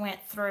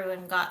went through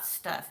and got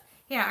stuff.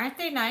 Yeah, aren't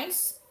they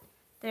nice?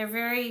 They're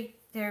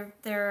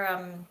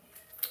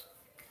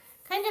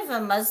kind of a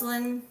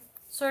muslin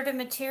sort of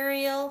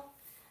material,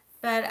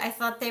 but I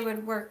thought they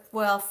would work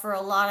well for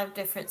a lot of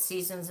different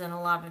seasons and a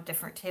lot of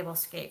different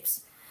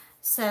tablescapes.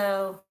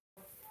 So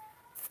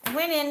I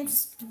went in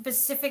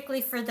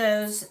specifically for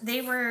those.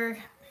 They were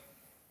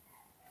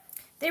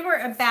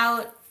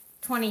about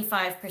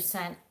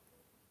 25%.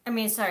 I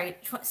mean, sorry,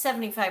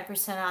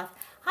 75% off.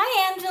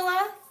 Hi,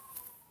 Angela.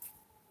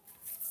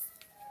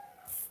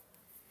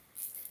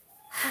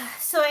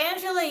 So,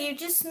 Angela, you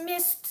just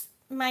missed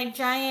my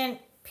giant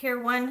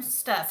Pier 1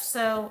 stuff.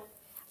 So,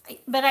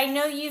 but I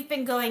know you've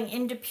been going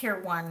into Pier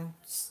 1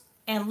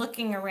 and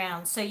looking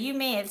around, so you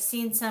may have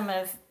seen some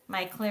of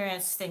my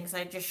clearance things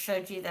I just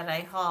showed you that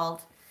I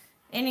hauled.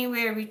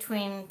 Anywhere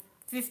between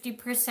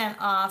 50%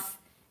 off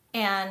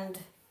and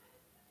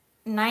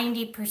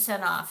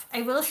 90% off.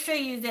 I will show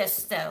you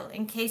this though,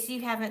 in case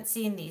you haven't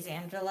seen these,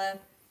 Angela.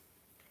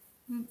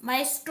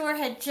 My store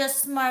had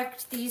just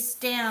marked these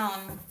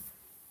down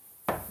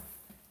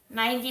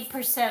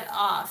 90%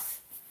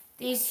 off.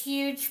 These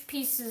huge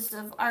pieces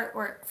of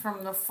artwork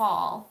from the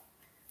fall.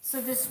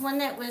 So this one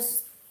that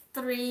was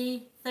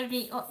 $30,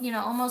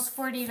 almost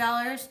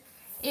 $40,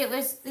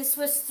 this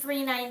was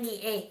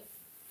 $3.98.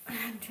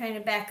 I'm trying to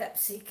back up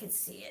so you can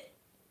see it.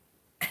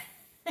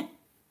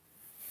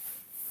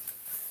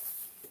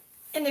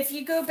 And if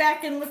you go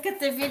back and look at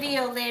the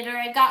video later,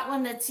 I got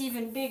one that's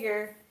even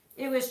bigger.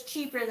 It was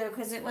cheaper though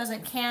because it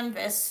wasn't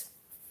canvas.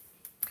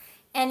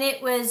 And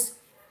it was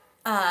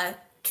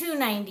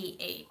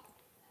 $2.98.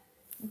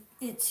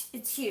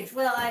 It's huge.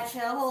 Well,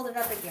 actually, I'll hold it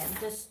up again,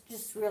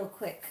 just real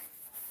quick.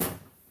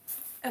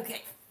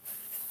 Okay.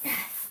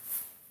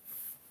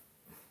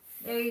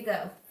 There you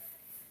go.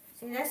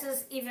 See, this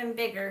is even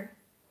bigger.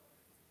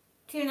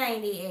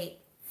 $2.98.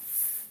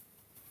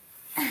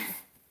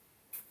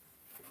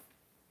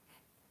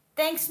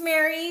 Thanks,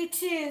 Mary. You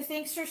too.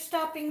 Thanks for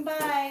stopping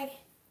by.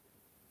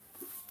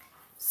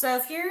 So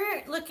if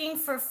you're looking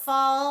for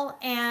fall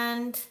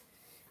and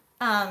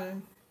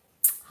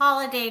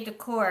holiday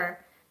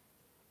decor,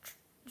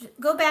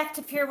 go back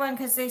to Pier 1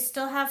 because they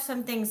still have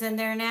some things, and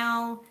they're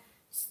now,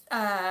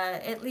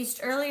 at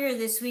least earlier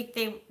this week,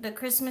 the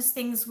Christmas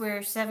things were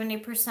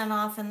 70%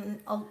 off,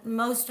 and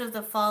most of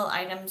the fall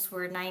items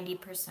were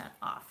 90%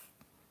 off.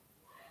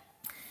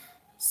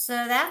 So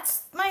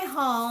that's my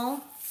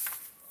haul.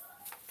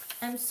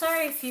 I'm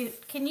sorry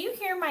can you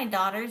hear my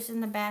daughters in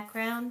the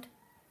background?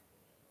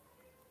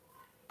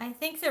 I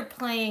think they're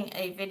playing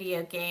a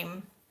video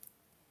game.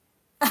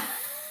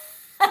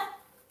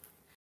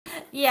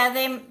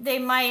 Yeah, they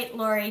might,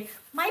 Lori.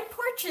 My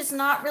porch is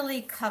not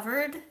really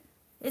covered.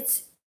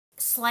 It's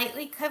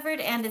slightly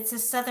covered, and it's a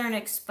southern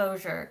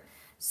exposure.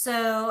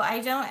 So I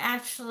don't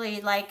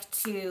actually like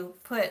to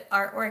put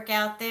artwork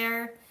out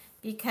there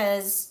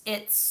because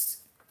it's...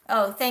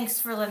 Oh, thanks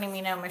for letting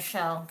me know,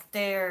 Michelle.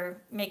 They're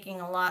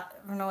making a lot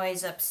of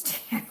noise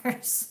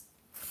upstairs.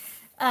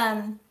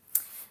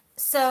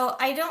 So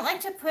I don't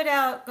like to put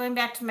out, going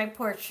back to my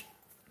porch,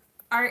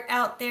 art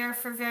out there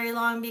for very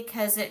long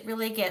because it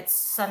really gets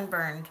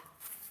sunburned.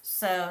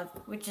 So,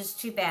 which is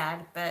too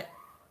bad, but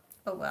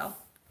oh well.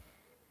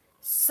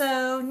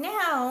 So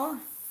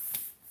now,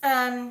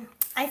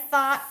 I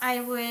thought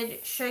I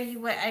would show you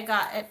what I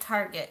got at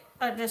Target.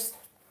 I'll just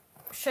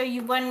show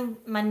you one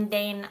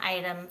mundane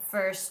item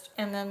first,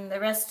 and then the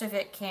rest of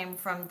it came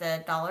from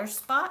the dollar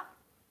spot.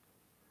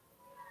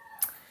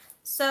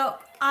 So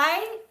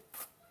I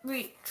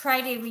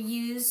try to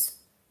reuse.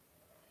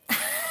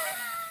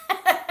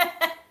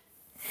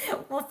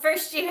 Well,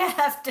 first you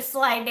have to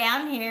fly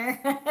down here.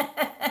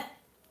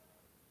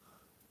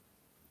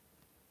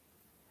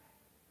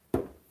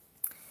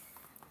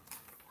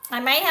 I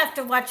might have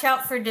to watch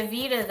out for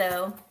Davita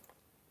though.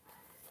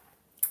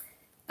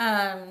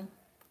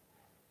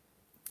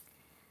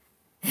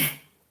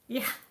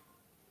 Yeah.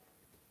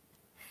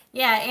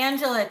 Yeah,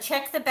 Angela,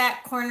 check the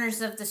back corners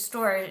of the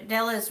store.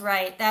 Della's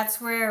right. That's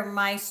where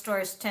my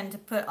stores tend to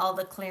put all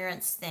the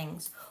clearance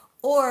things.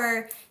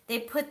 Or they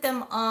put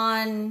them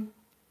on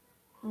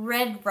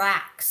red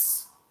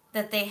racks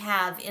that they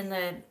have in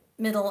the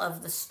middle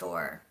of the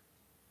store.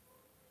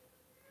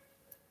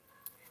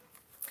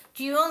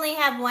 Do you only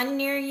have one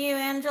near you,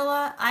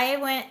 Angela? I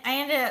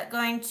ended up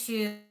going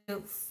to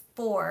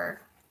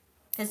 4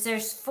 because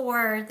there's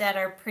 4 that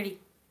are pretty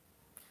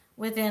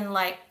within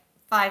like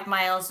 5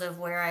 miles of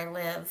where I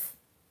live.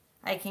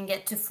 I can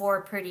get to 4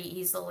 pretty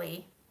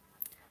easily.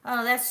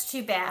 Oh, that's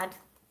too bad.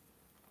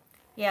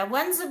 Yeah,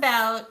 one's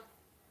about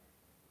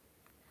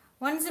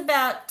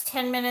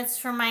 10 minutes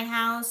from my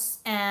house,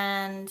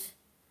 and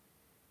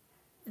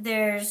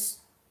there's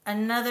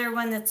another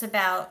one that's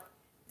about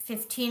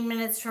 15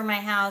 minutes from my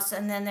house,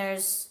 and then I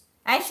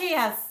actually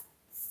have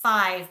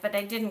 5, but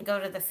I didn't go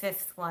to the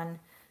 5th one.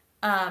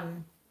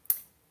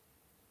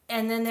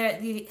 And then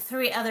the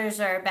 3 others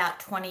are about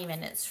 20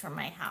 minutes from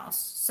my house.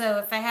 So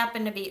if I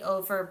happen to be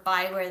over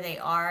by where they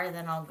are,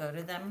 then I'll go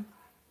to them.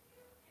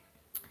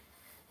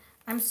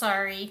 I'm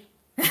sorry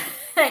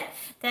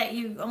that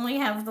you only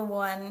have the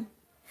one.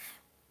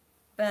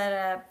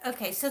 But,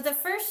 okay, so the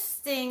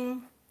first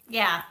thing,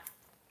 yeah.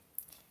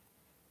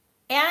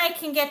 And I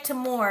can get to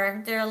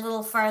more. They're a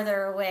little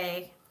farther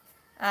away.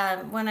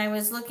 When I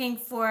was looking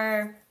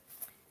for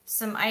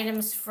some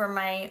items for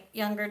my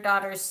younger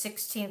daughter's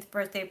 16th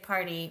birthday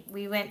party,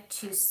 we went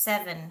to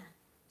 7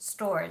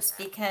 stores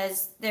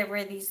because there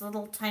were these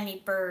little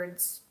tiny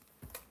birds.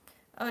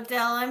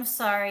 Odell, I'm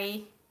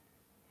sorry.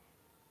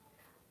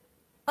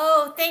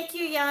 Oh, thank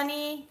you,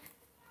 Yanni.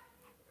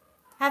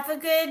 Have a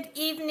good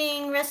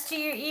evening, rest of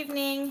your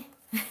evening.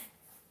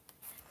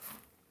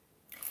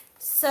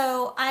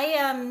 So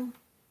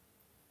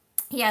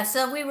Yeah,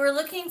 so we were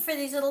looking for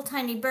these little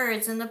tiny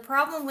birds, and the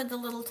problem with the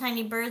little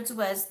tiny birds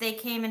was they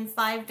came in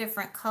 5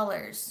 different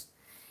colors.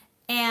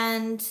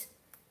 And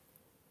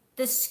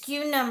the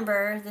SKU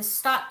number, the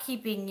stock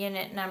keeping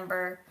unit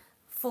number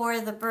for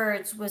the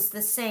birds was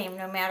the same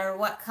no matter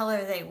what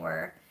color they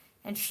were.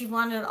 And she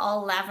wanted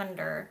all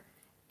lavender.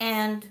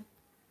 And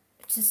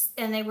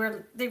and they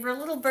were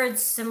little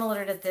birds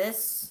similar to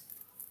this.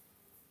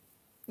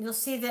 You'll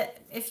see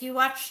that if you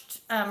watched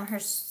her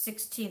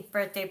 16th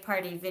birthday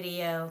party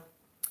video,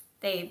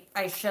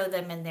 I show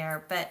them in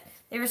there, but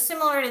they were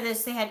similar to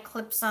this. They had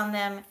clips on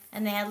them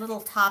and they had little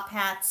top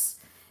hats.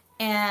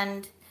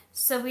 And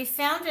so we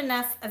found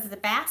enough of the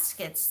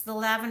baskets, the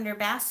lavender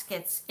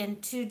baskets,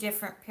 in 2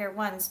 different Pier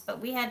 1s, but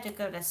we had to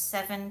go to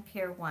 7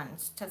 Pier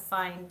 1s to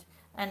find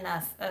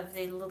enough of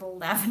the little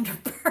lavender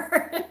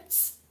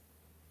birds.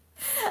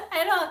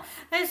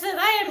 I said,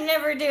 I am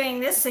never doing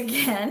this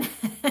again.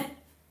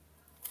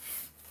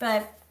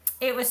 But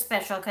it was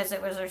special because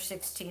it was her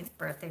 16th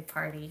birthday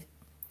party.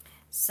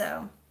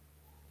 So,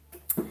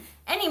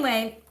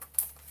 anyway,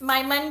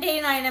 my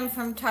mundane item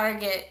from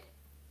Target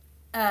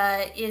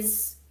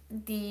is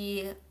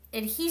the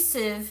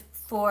adhesive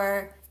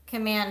for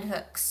command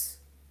hooks.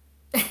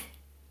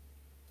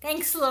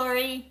 Thanks,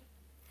 Lori.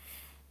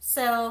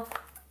 So,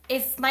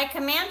 if my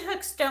command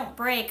hooks don't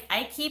break,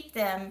 I keep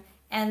them,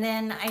 and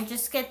then I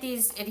just get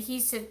these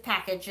adhesive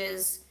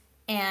packages,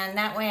 and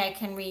that way I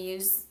can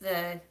reuse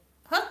the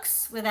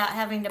hooks without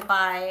having to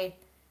buy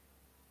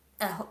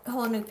a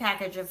whole new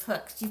package of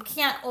hooks. You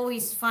can't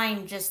always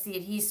find just the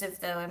adhesive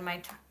though,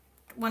 and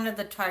one of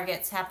the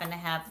Targets happened to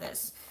have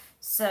this.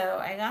 So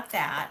I got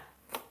that.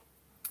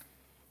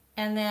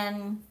 And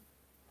then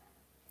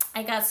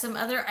I got some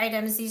other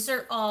items. These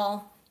are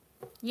all,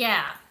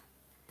 yeah.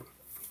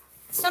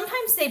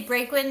 Sometimes they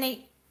break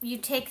when you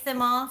take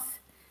them off,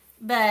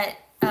 but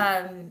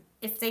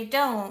if they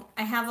don't,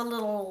 I have a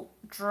little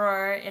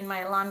drawer in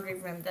my laundry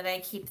room that I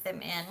keep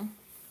them in.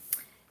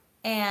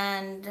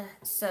 And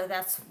so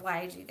that's why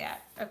I do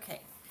that.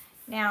 Okay,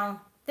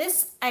 now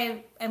this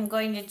I am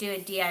going to do a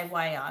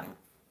DIY on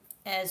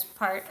as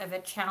part of a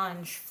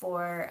challenge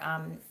for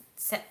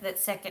that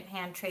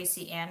Secondhand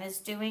Tracy Ann is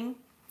doing.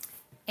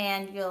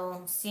 And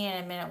you'll see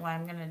in a minute why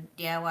I'm going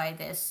to DIY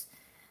this.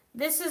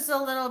 This is a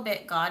little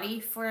bit gaudy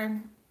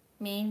for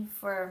me,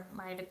 for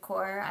my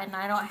decor, and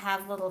I don't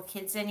have little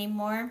kids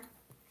anymore.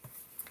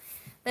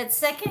 But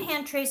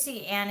Secondhand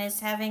Tracy Ann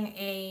is having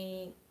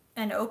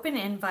an open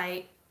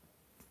invite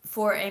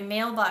for a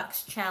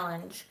mailbox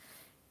challenge.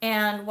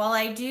 And while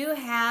I do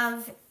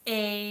have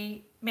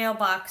a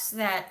mailbox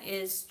that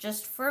is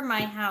just for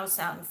my house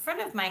out in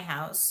front of my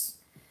house,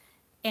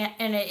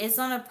 and it is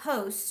on a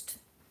post,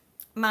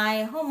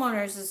 my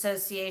homeowners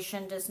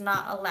association does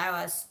not allow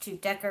us to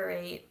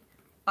decorate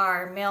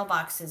our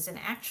mailboxes. And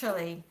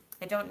actually,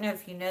 I don't know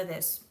if you know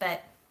this,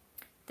 but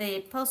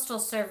the Postal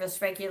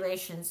Service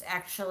regulations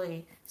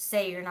actually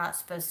say you're not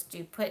supposed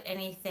to put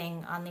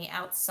anything on the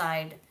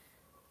outside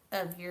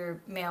of your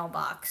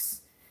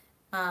mailbox.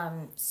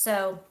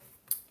 So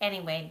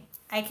anyway,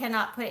 I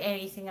cannot put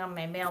anything on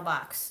my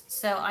mailbox.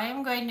 So I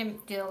am going to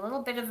do a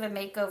little bit of a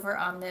makeover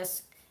on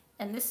this,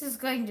 and this is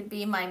going to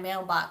be my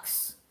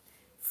mailbox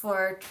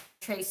for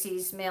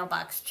Tracy's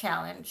mailbox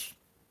challenge.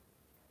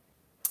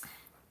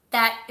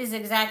 That is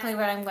exactly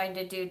what I'm going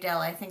to do, Dell.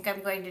 I think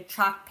I'm going to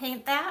chalk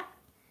paint that,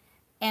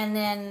 and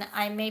then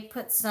I may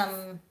put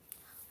some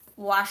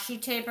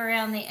washi tape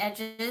around the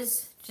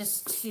edges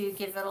just to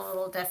give it a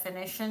little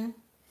definition.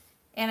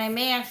 And I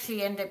may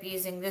actually end up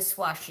using this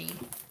washi,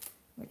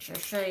 which I'll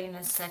show you in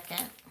a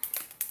second.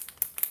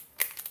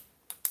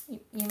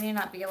 You may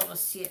not be able to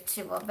see it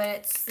too well, but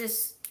it's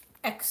this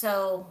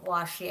XO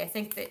washi. I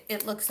think that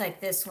it looks like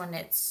this when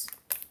it's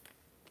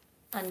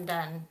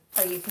undone.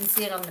 Oh, you can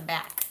see it on the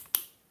back.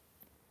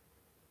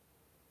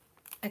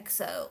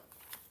 XO.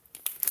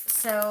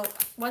 So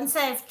once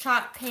I've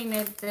chalk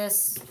painted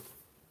this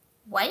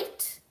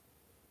white,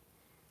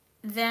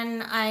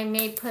 then I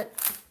may put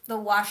the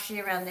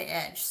washi around the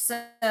edge.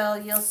 So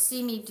you'll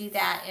see me do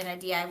that in a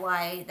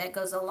DIY that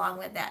goes along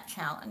with that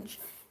challenge.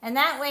 And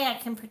that way I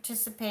can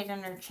participate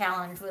in her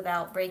challenge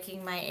without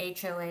breaking my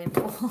HOA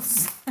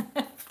rules.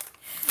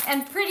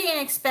 And pretty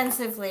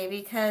inexpensively,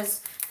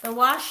 because the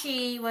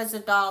washi was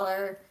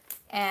 $1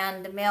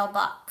 and the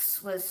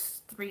mailbox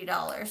was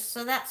 $3.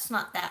 So that's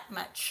not that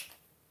much.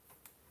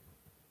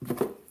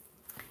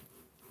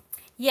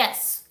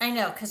 Yes, I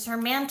know, because her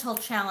mantle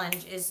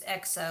challenge is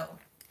XO.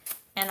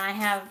 And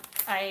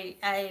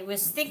I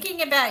was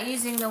thinking about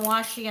using the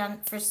washi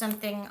for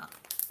something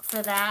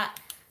for that,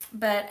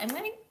 but I'm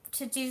going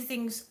to do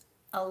things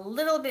a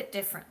little bit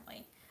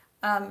differently.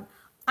 I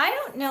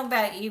don't know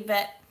about you,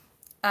 but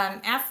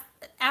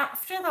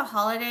after the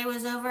holiday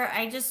was over,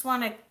 I just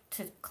wanted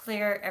to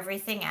clear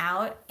everything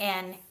out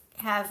and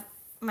have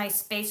my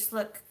space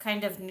look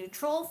kind of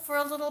neutral for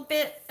a little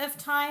bit of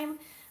time.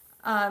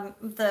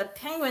 The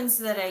penguins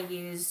that I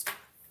used,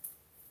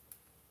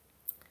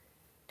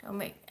 don't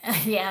make,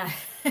 yeah,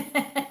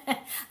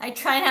 I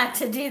try not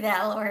to do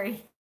that,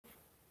 Lori.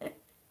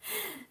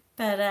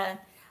 But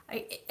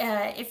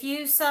If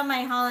you saw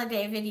my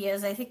holiday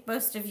videos, I think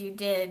most of you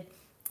did.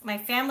 My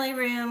family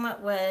room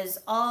was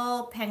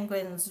all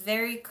penguins,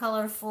 very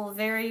colorful,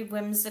 very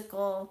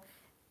whimsical,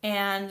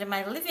 and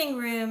my living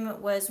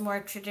room was more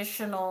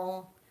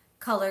traditional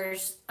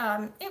colors.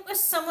 It was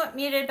somewhat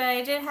muted, but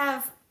I did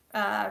have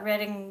red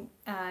and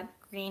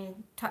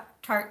green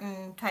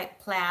tartan type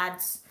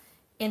plaids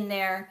in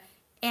there.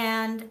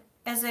 And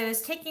as I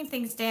was taking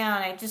things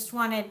down, I just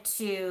wanted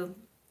to,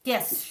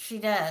 yes, she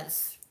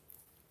does.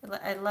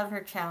 I love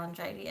her challenge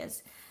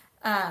ideas.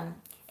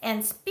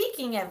 And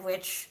speaking of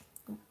which,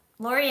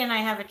 Lori and I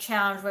have a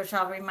challenge which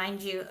I'll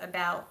remind you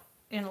about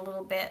in a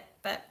little bit.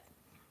 But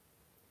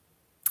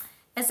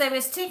as I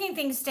was taking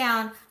things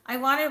down, I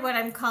wanted what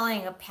I'm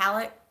calling a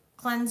palate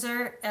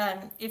cleanser.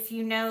 If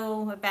you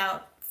know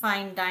about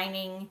fine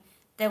dining,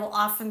 they will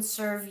often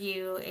serve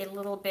you a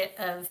little bit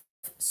of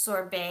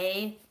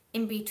sorbet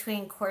in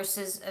between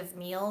courses of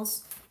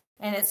meals.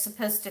 And it's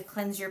supposed to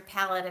cleanse your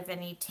palate of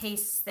any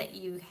tastes that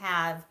you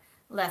have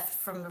left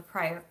from the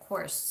prior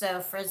course.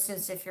 So for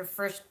instance, if your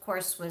first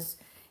course was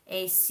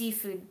a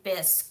seafood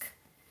bisque,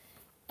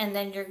 and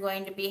then you're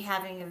going to be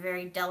having a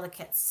very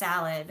delicate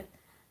salad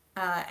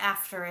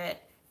after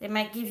it, they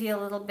might give you a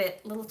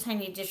little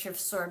tiny dish of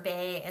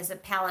sorbet as a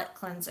palate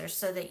cleanser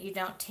so that you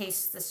don't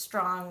taste the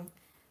strong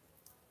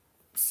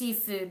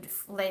seafood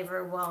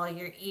flavor while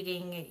you're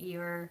eating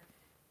your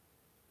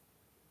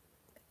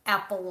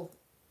apple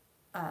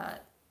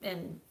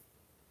and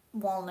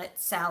walnut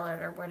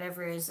salad or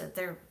whatever it is that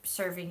they're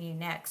serving you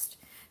next.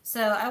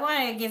 So I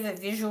want to give a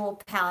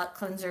visual palette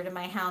cleanser to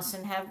my house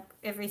and have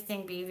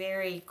everything be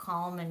very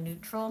calm and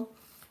neutral.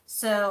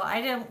 So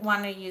I don't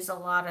want to use a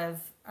lot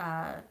of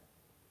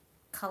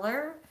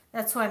color.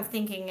 That's why I'm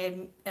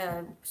thinking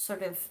a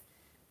sort of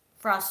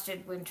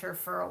frosted winter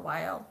for a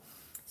while.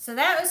 So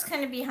that was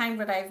kind of behind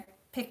what I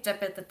picked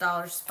up at the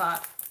dollar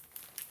spot.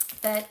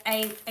 But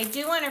I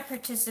do want to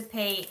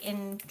participate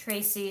in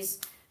Tracy's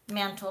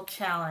mantle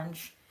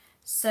challenge.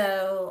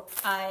 So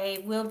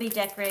I will be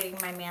decorating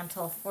my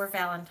mantle for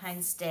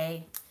Valentine's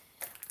Day.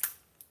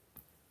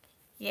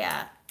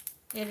 Yeah,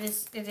 it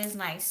is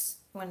nice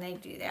when they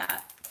do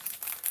that.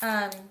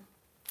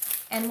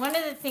 And one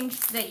of the things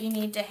that you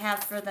need to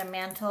have for the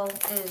mantle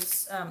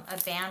is a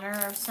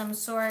banner of some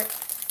sort.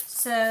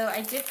 So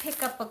I did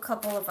pick up a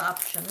couple of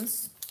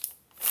options.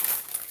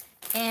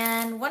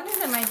 And one of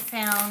them I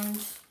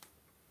found,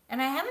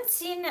 and I haven't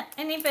seen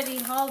anybody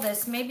haul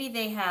this. Maybe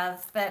they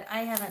have, but I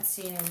haven't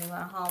seen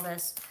anyone haul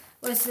this.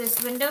 Was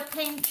this window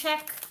pane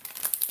check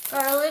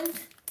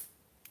garland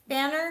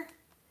banner.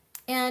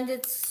 And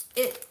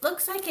it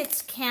looks like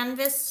it's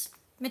canvas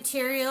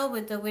material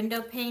with the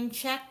window pane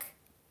check.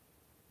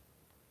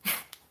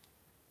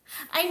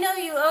 I know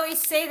you always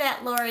say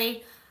that,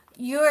 Lori.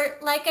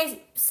 Like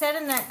I said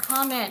in that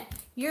comment,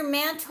 your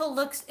mantle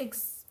looks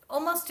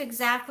almost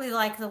exactly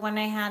like the one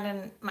I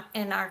had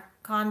in our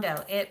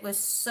condo. It was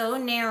so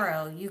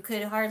narrow, you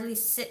could hardly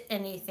sit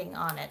anything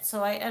on it.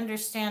 So I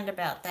understand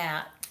about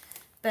that.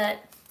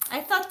 But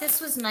I thought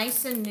this was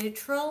nice and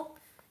neutral,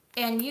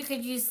 and you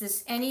could use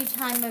this any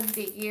time of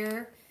the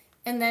year.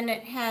 And then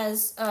it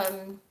has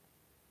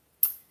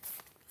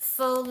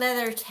faux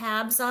leather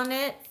tabs on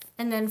it,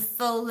 and then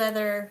faux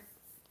leather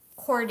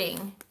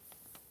cording.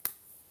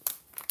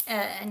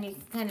 And you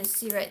can kind of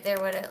see right there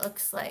what it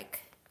looks like.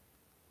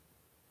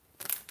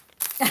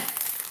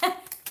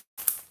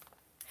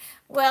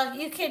 Well,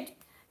 you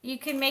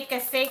can make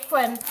a fake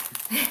one,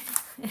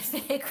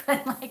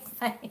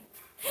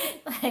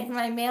 like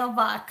my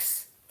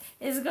mailbox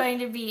is going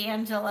to be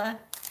Angela.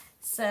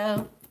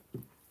 So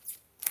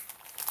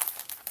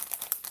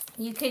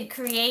you could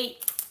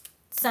create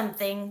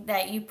something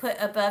that you put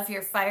above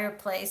your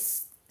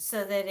fireplace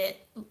so that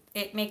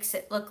it makes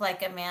it look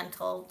like a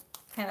mantle,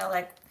 kind of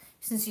like,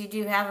 since you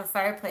do have a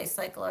fireplace,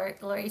 like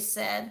Lori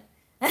said.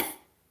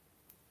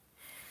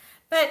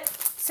 But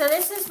so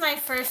this is my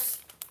first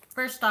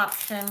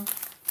option,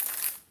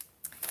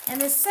 and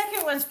the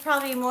second one's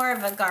probably more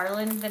of a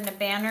garland than a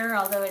banner,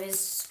 although it is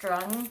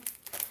strung.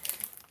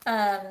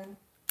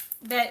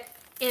 But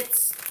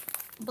it's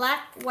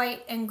black,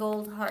 white, and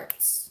gold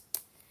hearts.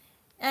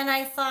 And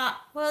I thought,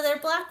 well, they're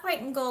black,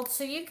 white, and gold,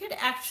 so you could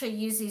actually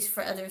use these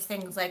for other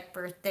things like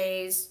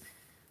birthdays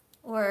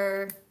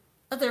or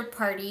other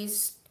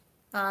parties.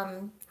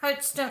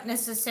 Hearts don't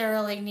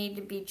necessarily need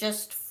to be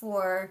just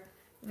for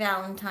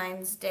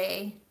Valentine's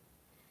Day.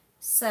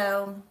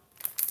 So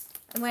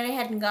I went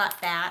ahead and got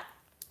that.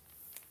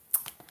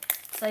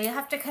 So you'll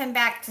have to come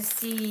back to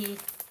see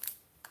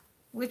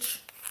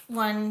which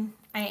one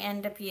I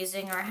end up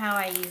using or how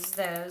I use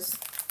those.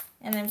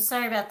 And I'm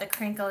sorry about the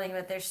crinkling,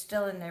 but they're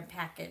still in their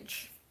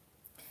package.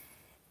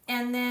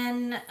 And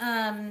then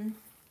I'm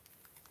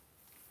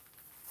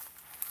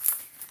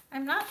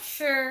not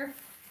sure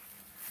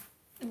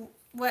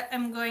what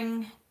I'm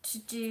going to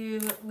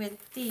do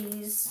with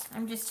these.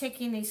 I'm just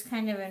taking these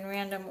kind of in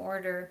random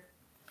order.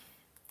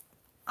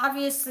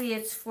 Obviously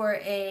it's for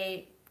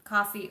a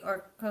coffee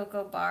or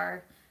cocoa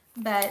bar,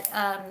 but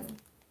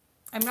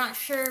I'm not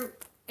sure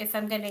if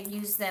I'm going to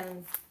use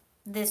them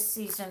this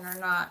season or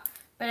not.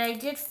 But I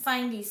did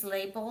find these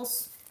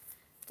labels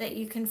that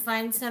you can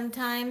find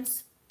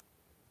sometimes.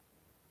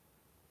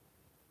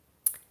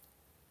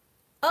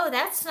 Oh,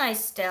 that's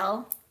nice,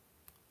 Del.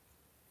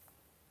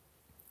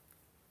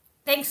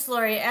 Thanks,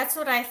 Lori. That's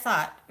what I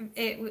thought.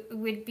 It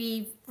would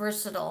be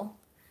versatile.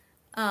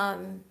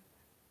 But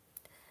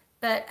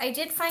I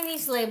did find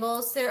these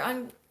labels. They're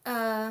on,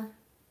 I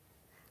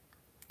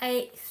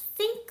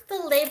think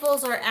the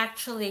labels are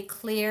actually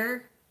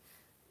clear,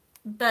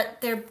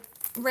 but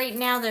right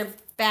now they're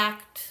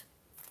backed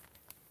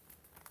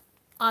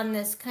on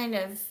this kind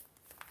of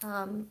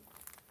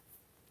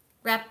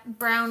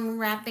brown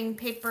wrapping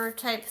paper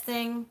type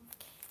thing.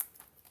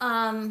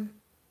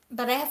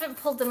 But I haven't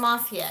pulled them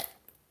off yet.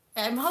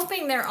 I'm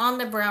hoping they're on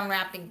the brown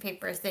wrapping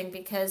paper thing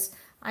because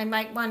I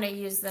might want to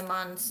use them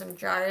on some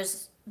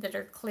jars that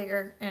are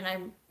clear,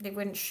 and they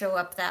wouldn't show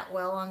up that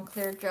well on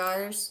clear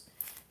jars.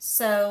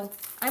 So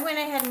I went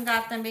ahead and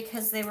got them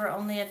because they were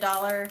only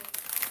 $1.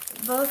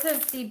 Both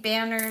of the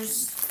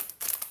banners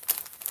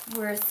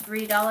were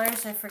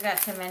 $3. I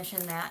forgot to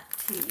mention that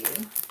to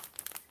you.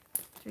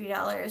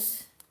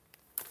 $3.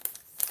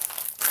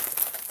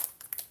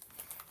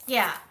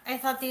 Yeah, I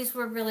thought these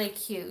were really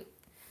cute.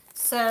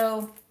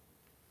 So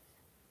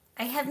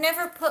I have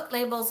never put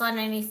labels on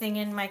anything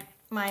in my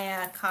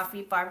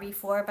coffee bar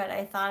before, but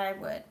I thought I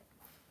would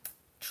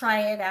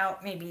try it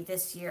out maybe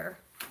this year.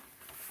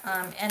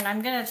 And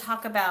I'm going to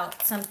talk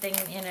about something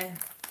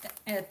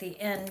at the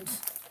end,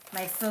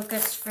 my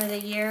focus for the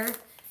year,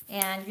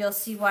 and you'll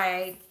see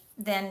why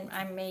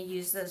I may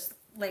use those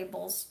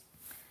labels.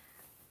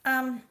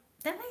 Then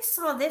I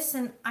saw this,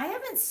 and I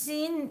haven't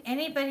seen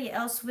anybody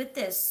else with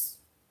this,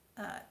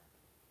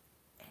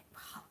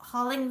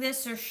 hauling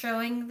this or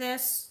showing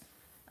this.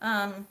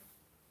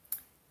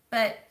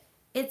 But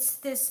it's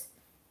this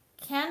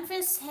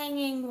canvas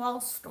hanging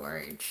wall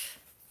storage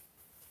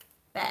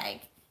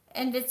bag.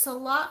 And it's a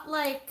lot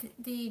like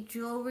the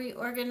jewelry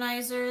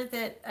organizer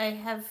that I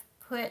have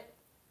put,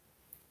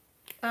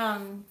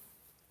 coffee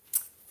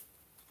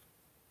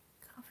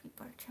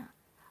bar challenge.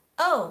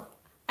 Oh,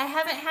 I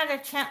haven't had a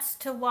chance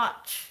to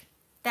watch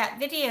that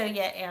video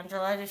yet,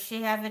 Angela. Does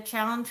she have a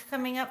challenge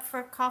coming up for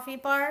a coffee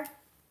bar?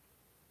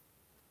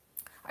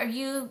 Are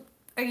you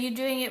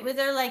doing it with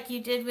her like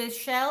you did with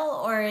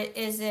Shell, or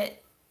is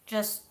it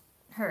just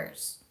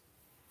hers?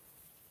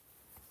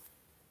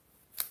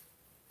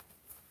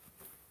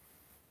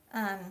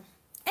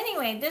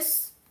 Anyway,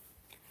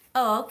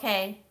 oh,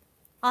 okay.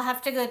 I'll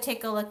have to go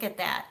take a look at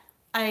that.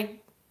 I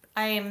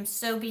am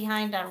so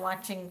behind on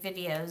watching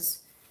videos.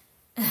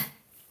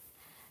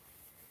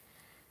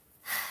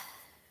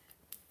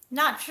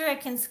 Not sure I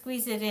can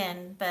squeeze it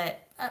in,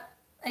 but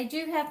I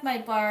do have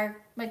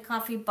my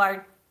coffee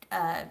bar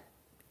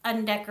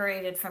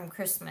undecorated from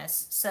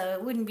Christmas, so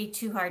it wouldn't be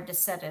too hard to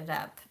set it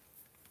up.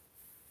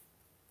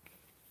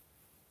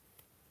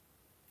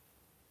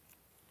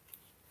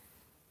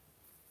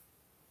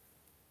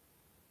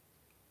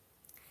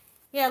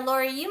 Yeah,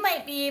 Lori, you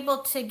might be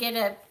able to get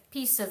a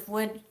piece of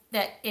wood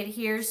that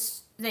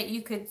adheres, that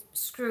you could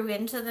screw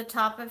into the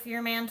top of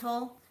your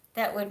mantle,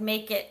 that would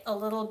make it a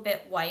little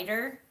bit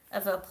wider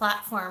of a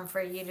platform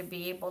for you to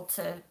be able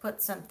to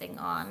put something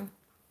on,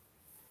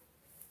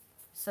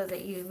 so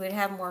that you would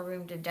have more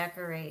room to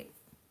decorate.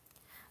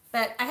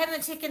 But I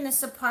haven't taken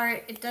this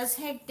apart. It does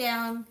hang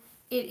down.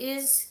 It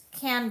is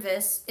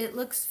canvas. It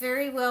looks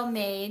very well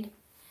made.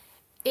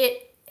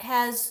 It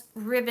has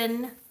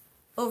ribbon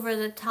over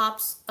the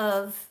tops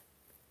of,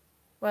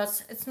 well,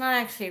 it's not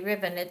actually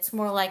ribbon. It's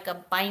more like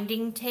a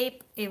binding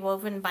tape, a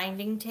woven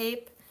binding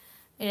tape.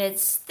 And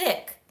it's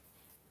thick.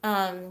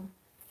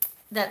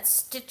 That's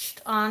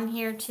stitched on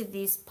here to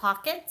these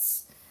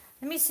pockets.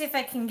 Let me see if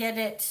I can get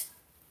it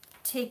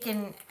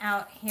taken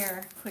out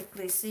here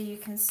quickly so you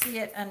can see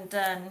it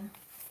undone,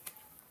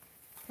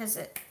 because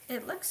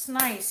it looks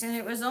nice, and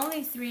it was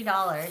only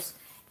 $3.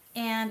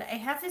 And I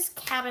have this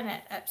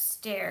cabinet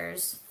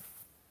upstairs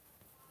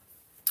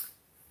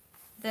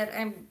that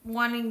I'm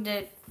wanting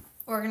to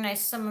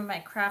organize some of my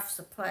craft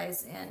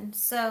supplies in.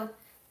 So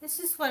this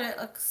is what it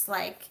looks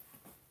like.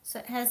 So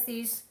it has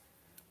these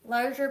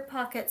larger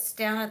pockets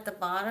down at the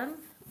bottom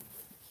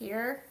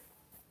here,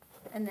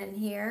 and then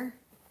here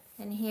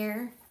and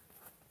here.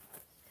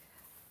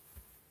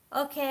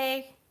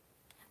 Okay.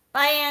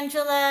 Bye,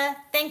 Angela.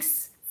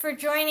 Thanks for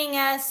joining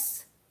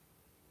us.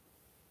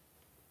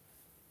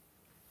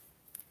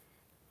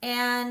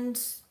 And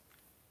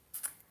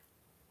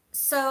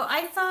so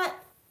I thought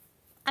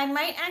I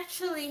might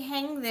actually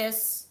hang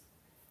this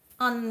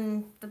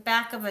on the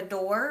back of a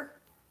door,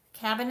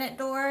 cabinet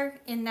door,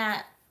 in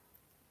that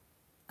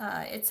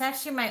it's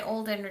actually my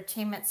old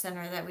entertainment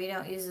center that we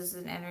don't use as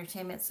an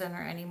entertainment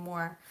center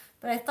anymore.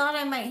 But I thought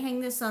I might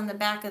hang this on the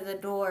back of the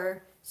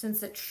door,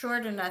 since it's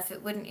short enough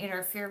it wouldn't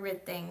interfere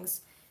with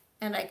things,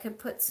 and I could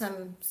put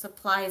some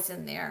supplies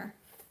in there.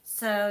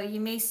 So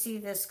you may see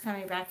this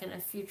coming back in a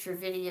future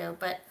video,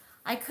 but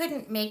I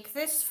couldn't make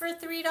this for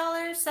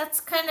 $3. That's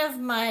kind of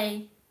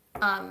my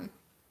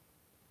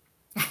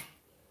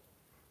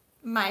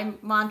my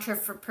mantra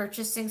for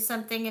purchasing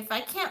something. If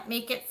I can't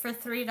make it for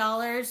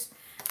 $3,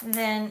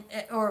 then,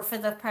 or for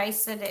the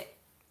price that it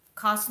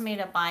cost me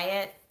to buy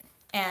it,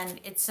 and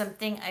it's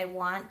something I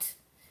want,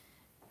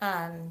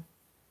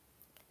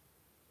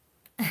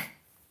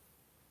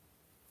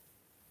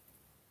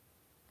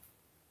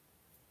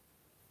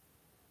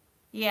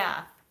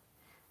 yeah,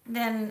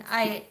 then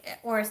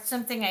or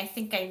something I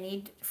think I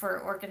need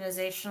for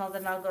organizational,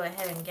 then I'll go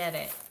ahead and get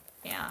it.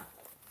 Yeah.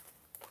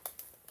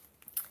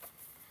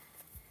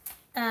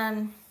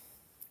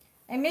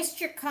 I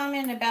missed your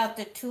comment about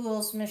the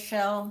tools,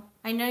 Michelle.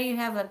 I know you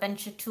have a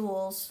bunch of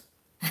tools.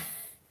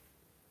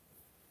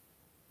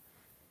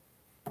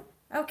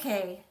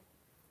 Okay.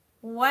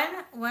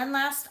 One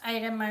last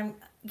item I'm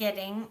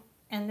getting,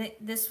 and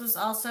this was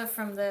also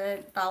from the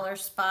dollar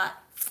spot.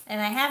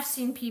 And I have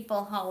seen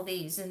people haul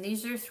these, and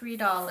these are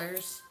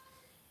 $3.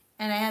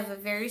 And I have a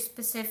very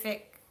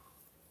specific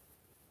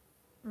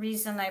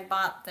reason I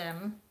bought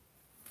them.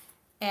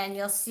 And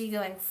you'll see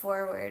going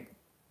forward.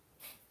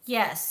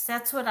 Yes,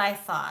 that's what I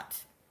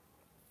thought.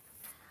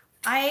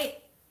 I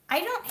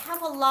don't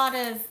have a lot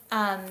of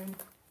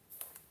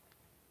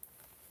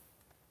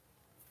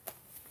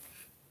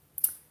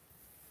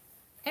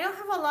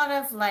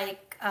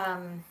like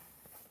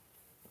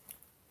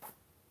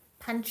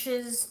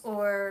punches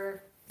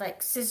or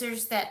like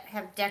scissors that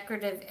have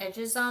decorative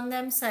edges on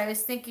them, so I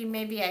was thinking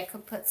maybe I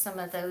could put some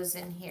of those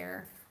in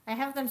here. I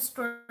have them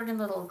stored in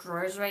little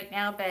drawers right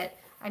now, but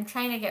I'm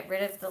trying to get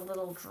rid of the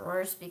little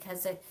drawers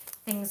because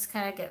things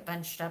kind of get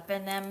bunched up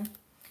in them.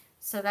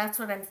 So that's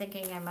what I'm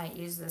thinking I might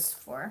use this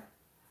for.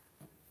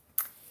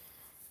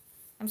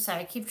 I'm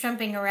sorry, I keep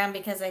jumping around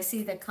because I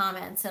see the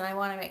comments and I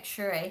want to make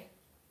sure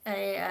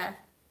I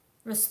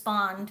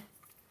respond.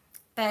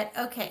 But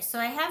okay, so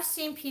I have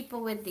seen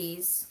people with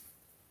these,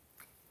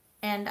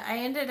 and I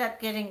ended up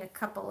getting a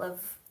couple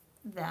of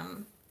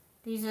them.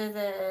 These are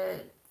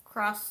the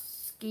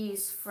cross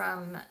skis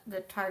from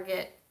the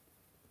Target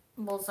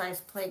Bullseye's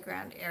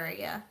playground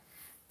area.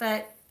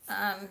 But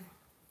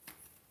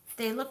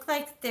they look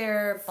like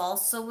they're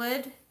balsa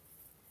wood.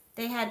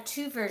 They had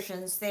two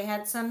versions. They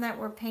had some that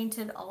were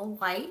painted all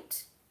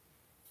white,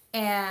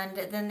 and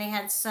then they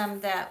had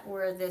some that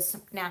were this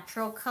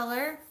natural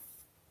color.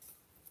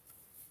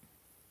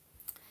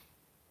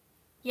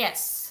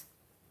 Yes,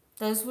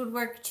 those would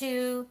work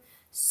too.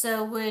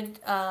 So would,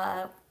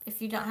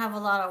 if you don't have a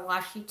lot of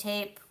washi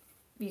tape,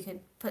 you could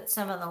put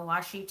some of the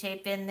washi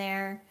tape in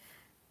there.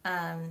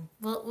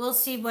 We'll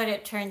see what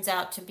it turns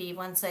out to be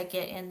once I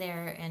get in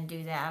there and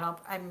do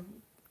that. I'm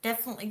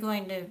definitely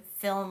going to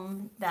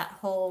film that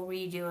whole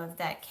redo of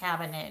that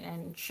cabinet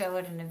and show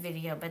it in a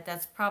video, but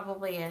that's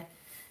probably a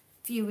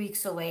few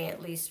weeks away at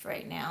least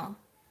right now.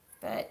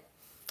 But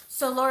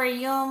so Lori,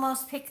 you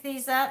almost picked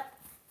these up.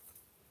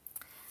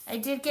 I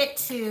did get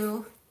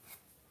two.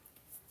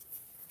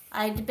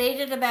 I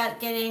debated about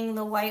getting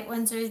the white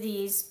ones or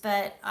these,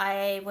 but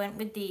I went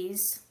with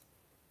these.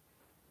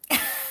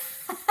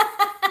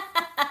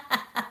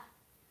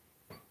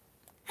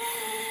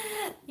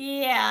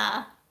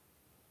 Yeah.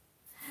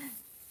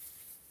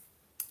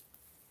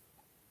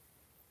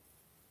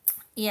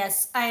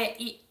 Yes,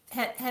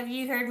 have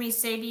you heard me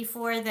say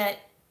before that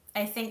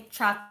I think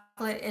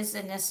chocolate is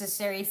a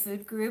necessary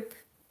food group?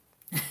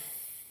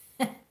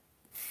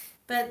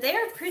 But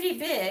they're pretty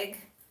big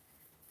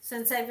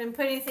since I've been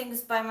putting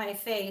things by my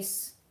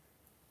face.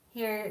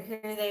 Here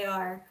they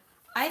are.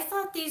 I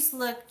thought these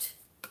looked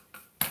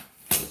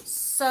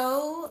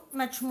so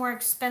much more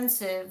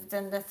expensive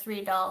than the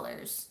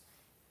 $3.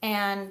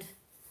 And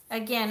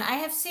again, I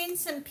have seen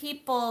some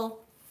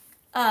people,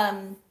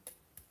 oh,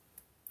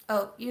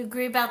 you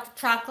agree about the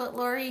chocolate,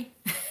 Lori?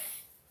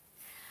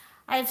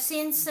 I've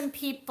seen some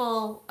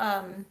people,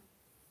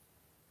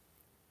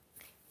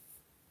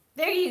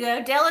 there you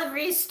go, Del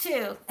agrees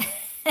too.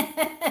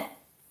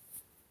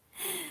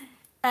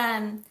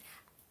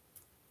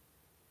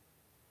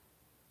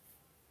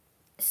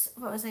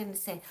 What was I going to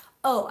say?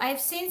 Oh,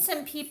 I've seen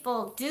some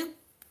people do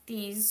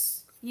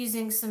these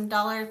using some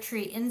Dollar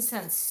Tree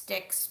incense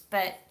sticks,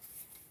 but,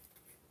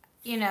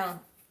 you know,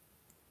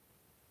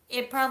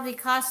 it probably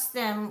cost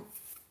them,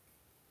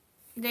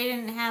 they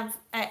didn't have,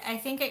 I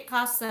think it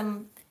cost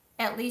them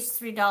at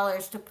least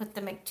 $3 to put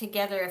them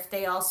together if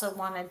they also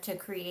wanted to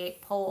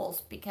create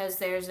poles, because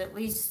there's at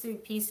least 3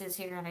 pieces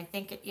here, and I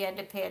think you had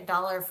to pay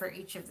 $1 for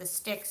each of the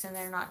sticks, and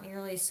they're not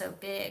nearly so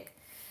big.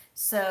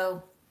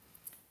 So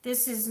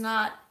this is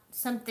not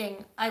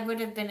something I would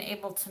have been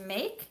able to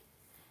make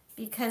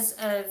because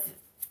of,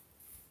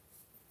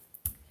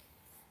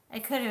 I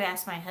could have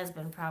asked my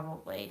husband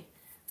probably,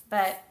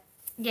 but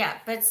yeah,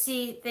 but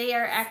see, they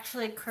are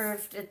actually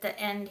curved at the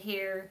end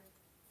here,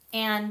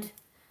 and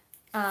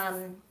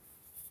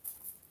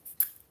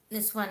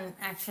this one,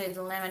 actually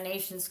the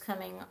lamination's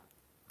coming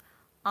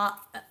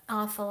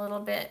off a little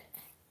bit.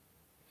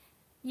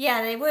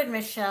 Yeah, they would,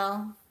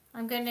 Michelle.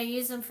 I'm going to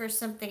use them for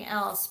something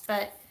else,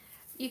 but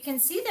you can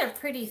see they're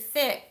pretty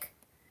thick.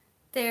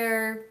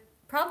 They're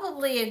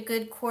probably a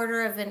good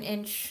 1/4 of an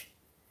inch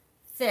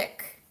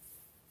thick.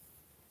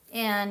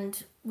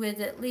 And with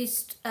at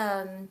least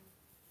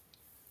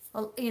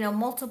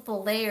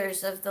multiple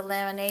layers of the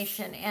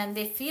lamination, and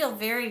they feel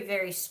very,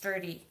 very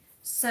sturdy.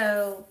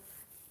 So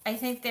I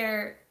think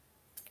they're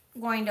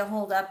going to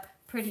hold up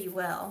pretty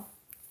well.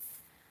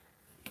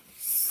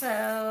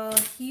 So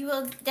you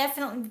will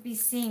definitely be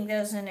seeing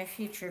those in a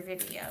future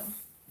video.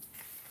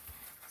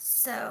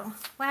 So,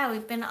 wow,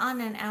 we've been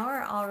on an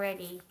hour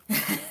already.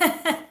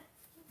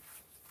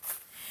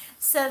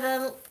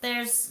 So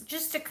there's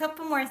just a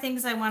couple more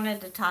things I wanted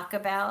to talk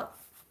about.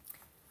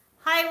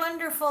 Hi,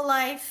 wonderful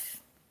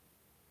life.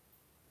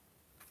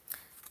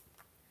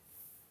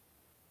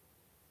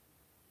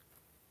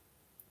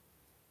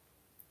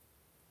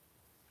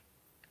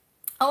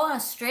 Oh,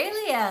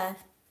 Australia.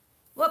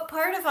 What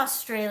part of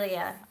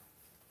Australia?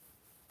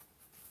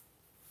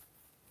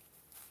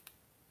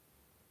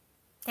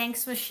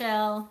 Thanks,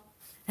 Michelle.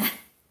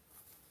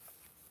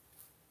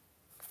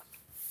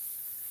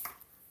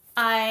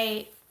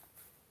 I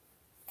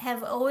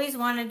have always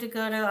wanted to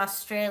go to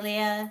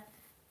Australia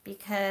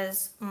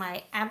because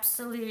my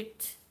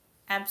absolute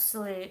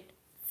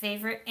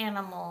favorite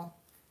animal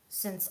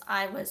since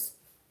I was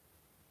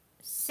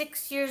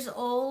 6 years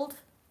old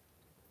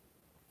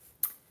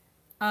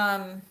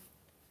has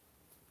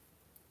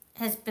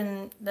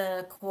been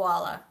the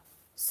koala.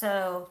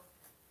 So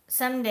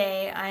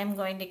someday I'm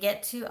going to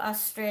get to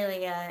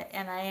Australia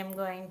and I am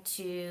going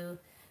to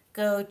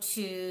go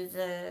to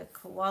the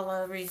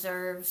koala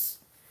reserves.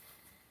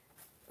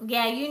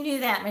 Yeah, you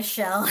knew that,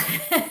 Michelle.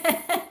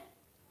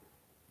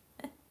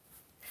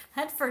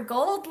 Hunt for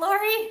gold,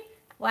 Lori?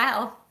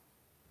 Wow.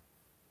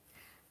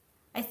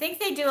 I think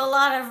they do a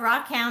lot of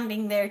rock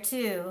hounding there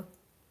too.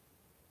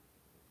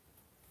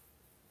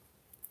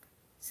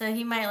 So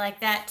he might like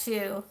that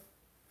too.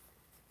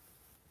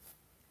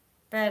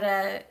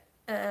 But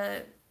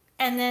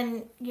and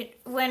then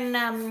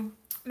when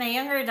my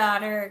younger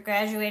daughter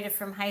graduated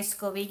from high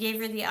school, we gave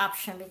her the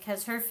option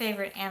because her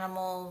favorite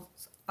animals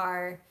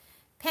are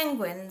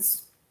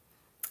penguins.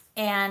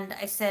 And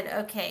I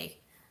said, okay,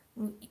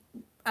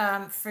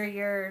 for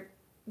your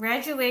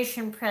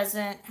graduation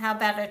present, how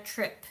about a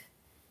trip?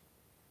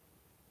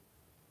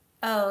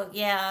 Oh,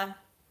 yeah,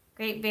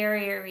 Great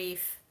Barrier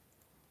Reef.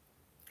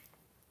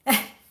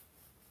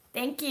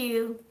 Thank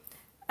you.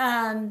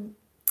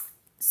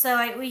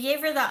 So we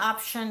gave her the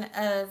option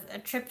of a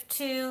trip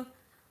to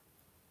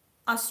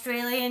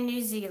Australia and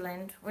New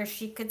Zealand, where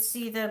she could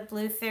see the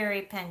blue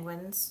fairy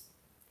penguins,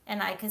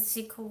 and I could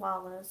see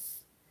koalas.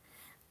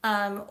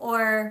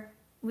 Or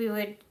we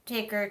would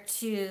take her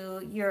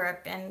to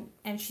Europe,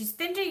 and she's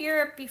been to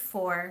Europe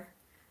before.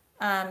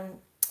 My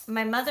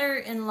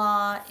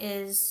mother-in-law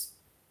is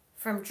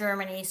from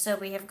Germany, so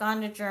we have gone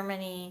to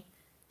Germany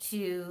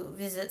to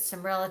visit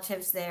some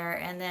relatives there,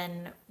 and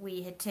then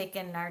we had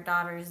taken our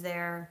daughters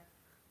there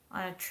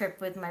on a trip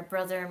with my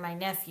brother and my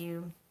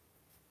nephew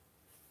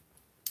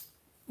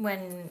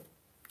when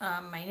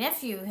my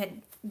nephew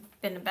had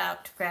been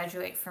about to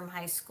graduate from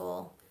high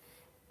school.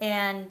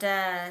 And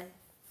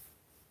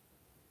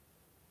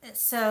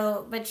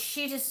but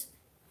she just,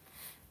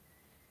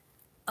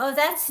 oh,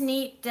 that's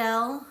neat,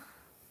 Dell.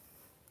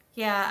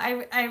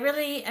 Yeah,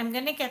 I'm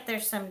gonna get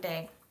there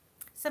someday.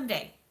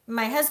 Someday.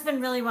 My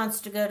husband really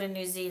wants to go to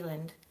New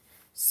Zealand.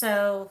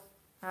 So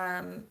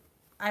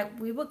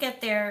we will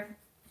get there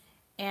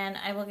and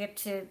I will get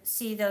to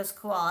see those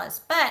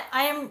koalas. But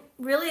I am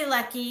really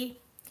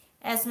lucky,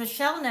 as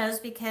Michelle knows,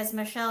 because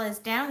Michelle is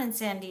down in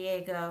San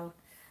Diego.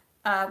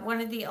 One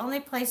of the only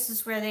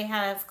places where they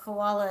have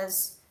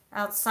koalas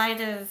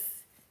outside of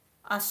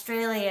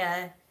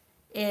Australia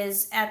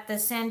is at the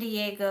San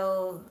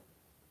Diego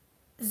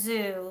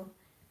Zoo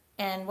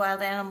and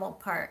Wild Animal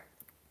Park.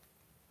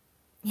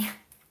 Yeah.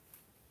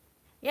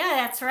 Yeah,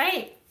 that's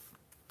right.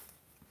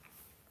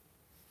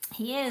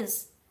 He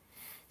is.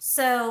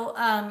 So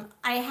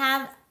I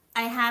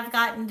have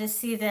gotten to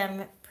see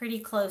them pretty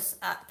close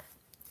up,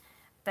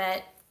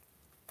 but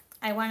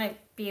I want to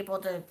be able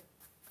to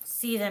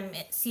see them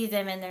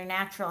in their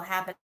natural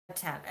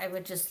habitat. I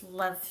would just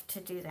love to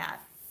do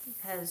that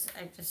because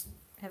I just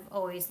have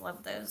always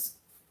loved those.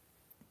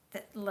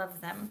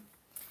 Love them.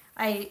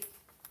 I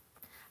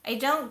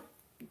don't.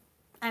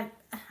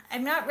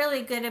 I'm not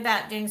really good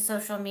about doing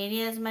social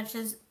media as much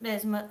as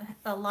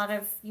a lot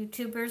of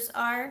YouTubers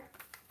are.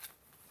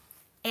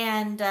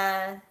 And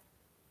but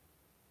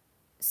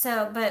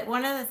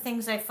one of the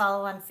things I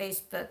follow on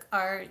Facebook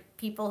are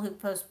people who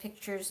post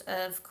pictures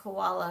of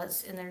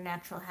koalas in their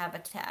natural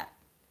habitat.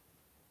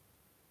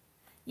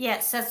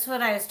 Yes, that's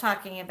what I was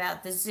talking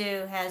about. The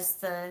zoo has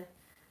the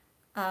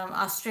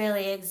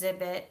Australia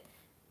exhibit,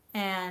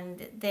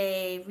 and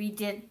they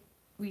redid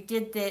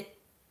the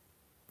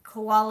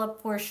koala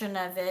portion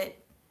of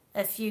it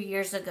a few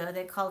years ago.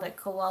 They called it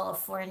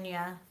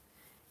Koalifornia,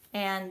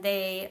 and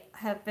they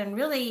have been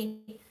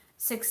really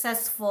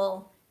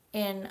successful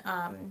in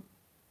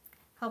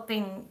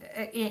helping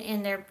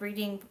in their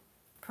breeding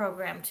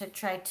program to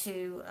try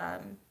to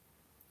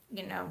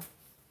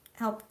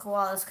help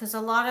koalas, because a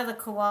lot of the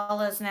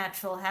koalas'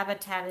 natural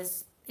habitat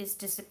is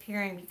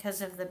disappearing because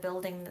of the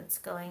building that's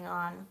going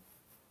on.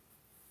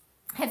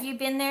 Have you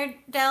been there,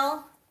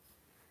 Dell?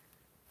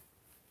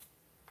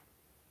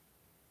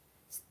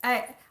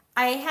 I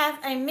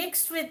I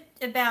mixed with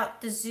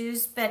about the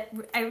zoos, but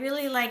I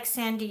really like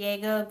San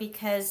Diego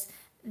because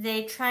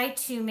they try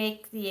to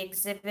make the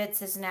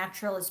exhibits as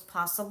natural as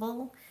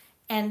possible,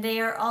 and they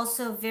are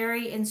also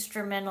very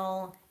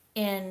instrumental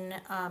in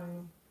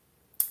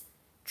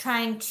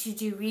trying to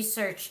do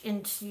research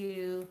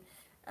into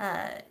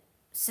uh,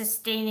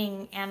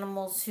 sustaining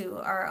animals who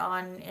are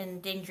on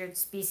endangered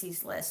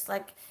species list.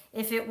 Like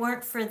if it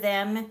weren't for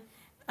them,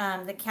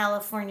 the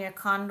California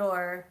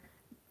condor,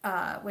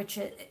 which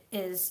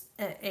is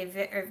a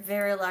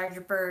very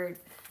large bird,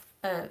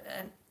 uh,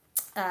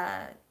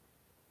 uh,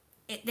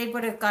 they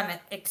would have gone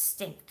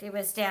extinct. It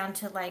was down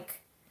to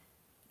like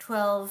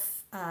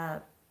 12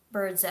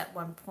 birds at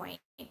one point,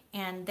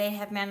 and they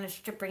have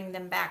managed to bring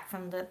them back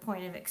from the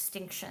point of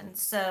extinction.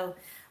 So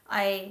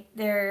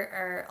there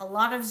are a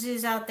lot of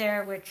zoos out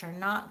there which are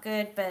not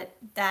good, but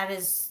that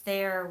is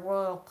their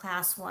world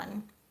class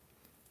one.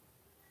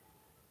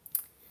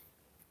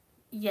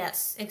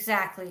 Yes,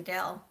 exactly,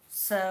 Dale.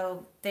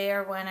 So they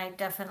are one I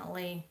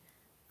definitely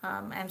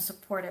am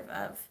supportive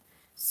of.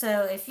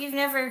 So if you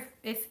ever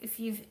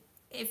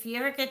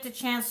get the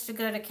chance to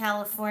go to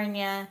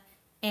California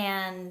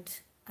and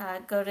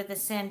go to the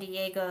San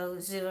Diego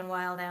Zoo and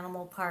Wild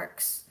Animal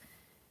Parks,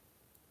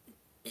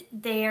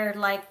 they are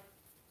like,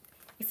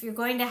 if you're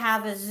going to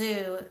have a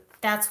zoo,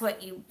 that's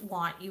what you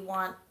want. You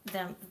want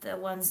the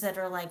ones that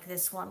are like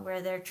this one,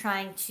 where they're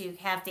trying to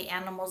have the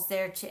animals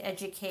there to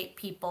educate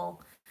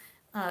people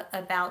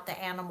about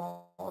the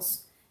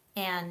animals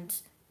and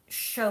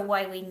show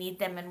why we need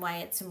them and why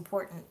it's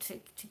important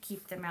to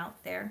keep them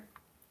out there.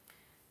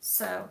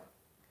 So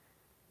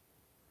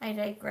I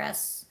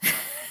digress.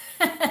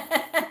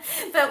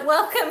 But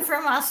welcome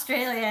from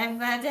Australia. I'm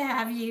glad to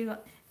have you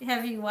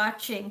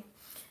watching.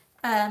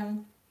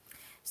 Um,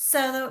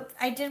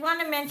 I did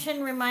want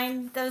to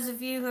remind those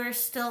of you who are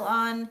still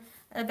on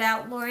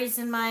about Lori's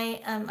and my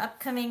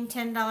upcoming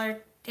 $10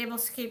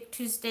 Tablescape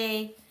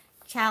Tuesday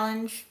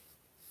challenge.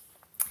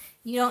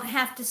 You don't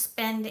have to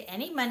spend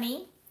any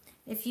money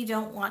if you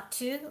don't want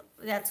to.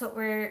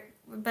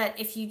 But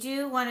if you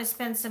do want to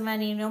spend some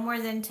money, no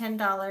more than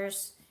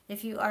 $10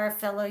 if you are a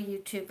fellow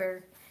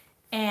YouTuber.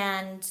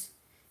 And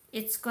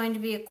it's going to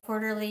be a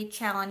quarterly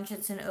challenge.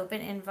 It's an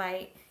open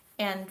invite.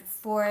 And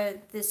for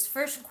this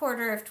first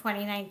quarter of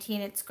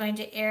 2019, it's going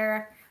to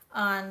air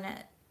on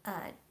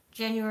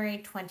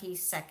January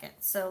 22nd.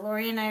 So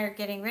Lori and I are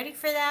getting ready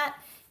for that.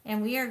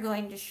 And we are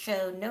going to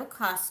show no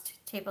cost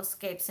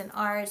tablescapes in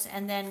ours,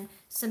 and then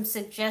some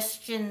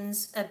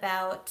suggestions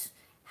about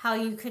how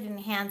you could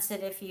enhance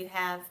it if you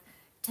have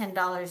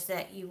 $10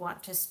 that you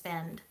want to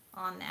spend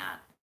on that.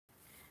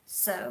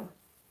 So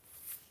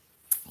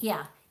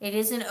yeah, it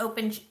is an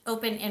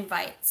open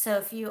invite. So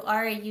if you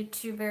are a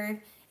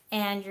YouTuber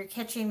and you're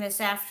catching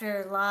this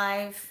after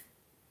live,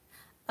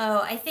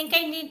 oh, I think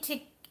I need to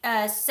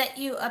set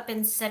you up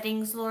in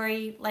settings,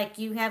 Lori, like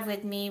you have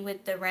with me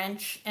with the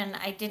wrench, and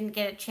I didn't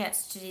get a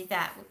chance to do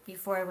that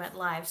before I went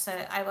live, so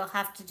I will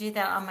have to do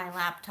that on my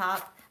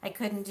laptop. I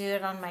couldn't do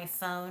it on my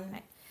phone.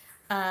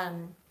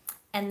 And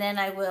then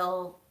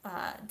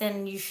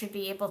then you should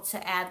be able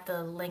to add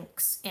the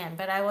links in,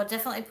 but I will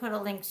definitely put a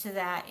link to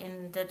that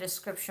in the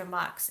description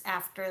box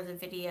after the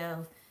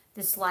video,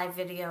 this live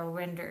video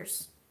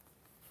renders.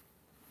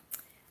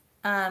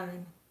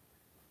 And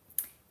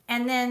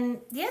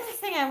then the other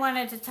thing I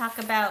wanted to talk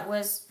about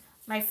was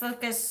my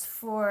focus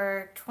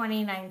for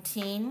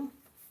 2019.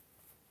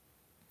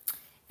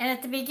 And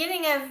at the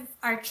beginning of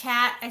our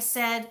chat, I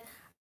said,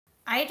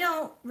 I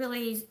don't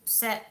really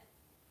set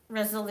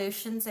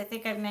resolutions. I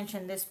think I've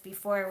mentioned this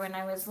before. When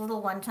I was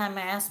little one time,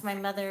 I asked my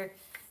mother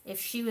if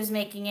she was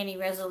making any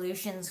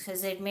resolutions,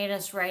 because they'd made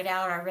us write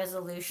out our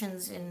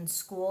resolutions in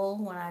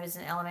school when I was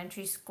in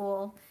elementary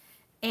school.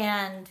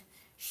 And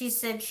she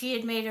said she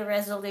had made a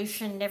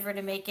resolution never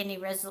to make any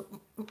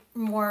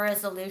more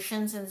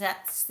resolutions, and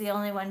that's the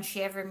only one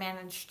she ever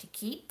managed to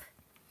keep.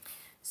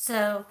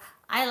 So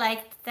I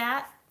liked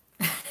that.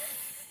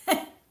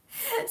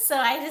 So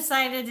I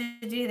decided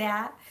to do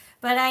that.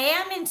 But I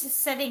am into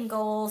setting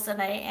goals,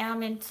 and I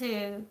am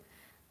into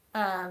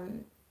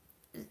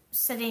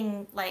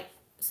setting like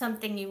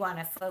something you want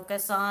to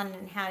focus on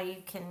and how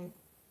you can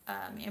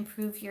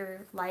improve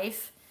your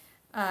life,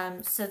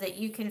 so that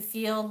you can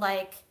feel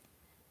like,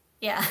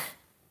 yeah.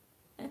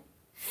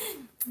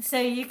 So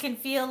you can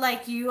feel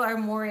like you are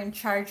more in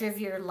charge of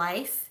your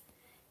life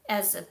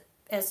as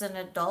an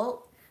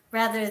adult,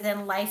 rather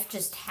than life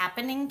just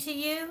happening to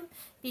you.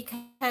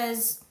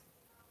 Because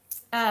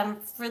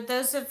for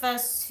those of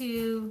us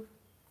who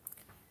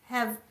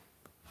have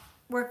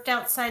worked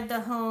outside the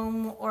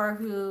home, or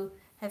who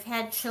have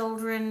had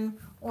children,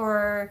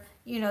 or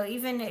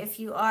even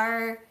if you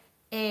are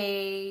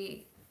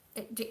a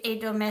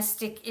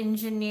domestic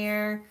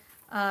engineer,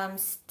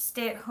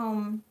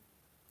 stay-at-home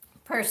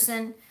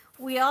person,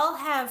 we all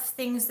have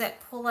things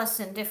that pull us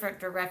in different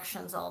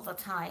directions all the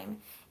time.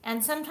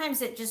 And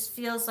sometimes it just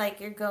feels like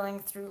you're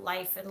going through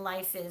life, and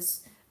life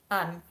is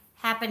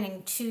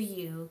happening to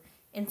you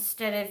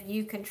instead of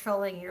you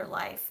controlling your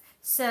life.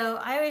 So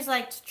I always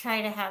like to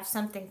try to have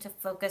something to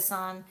focus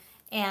on,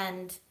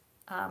 and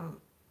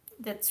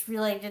that's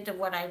related to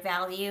what I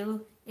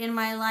value in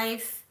my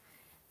life,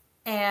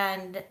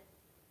 and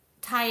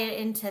tie it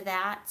into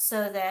that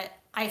so that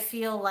I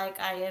feel like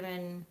I am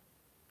in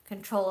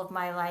control of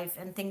my life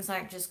and things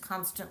aren't just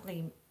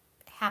constantly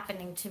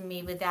happening to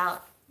me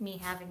without me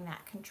having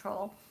that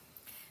control.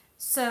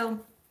 So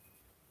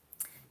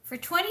for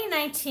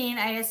 2019,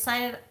 I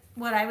decided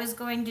what I was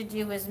going to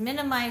do was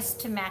minimize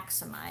to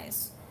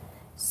maximize.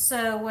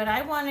 So what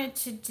I wanted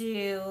to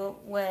do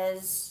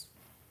was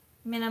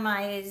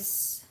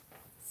minimize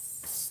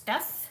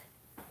stuff,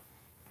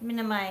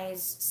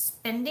 minimize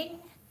spending,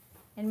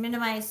 and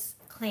minimize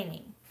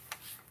cleaning.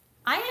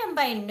 I am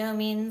by no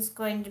means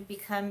going to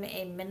become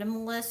a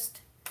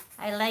minimalist.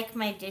 I like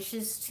my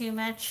dishes too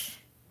much,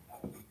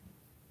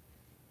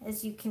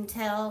 as you can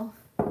tell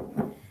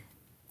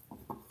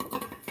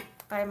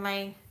by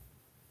my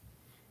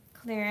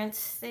clearance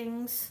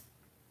things.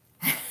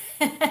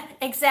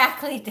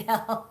 Exactly,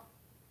 Dell.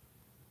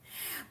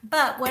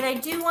 But what I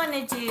do want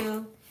to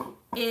do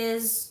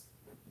is,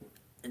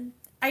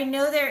 I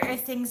know there are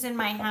things in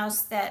my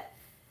house that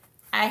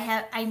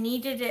I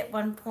needed at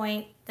one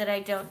point that I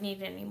don't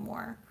need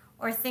anymore,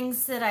 or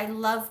things that I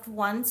loved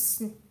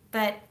once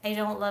but I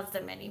don't love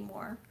them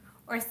anymore,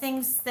 or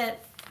things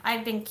that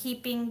I've been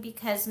keeping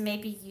because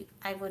maybe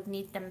I would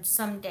need them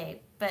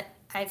someday, but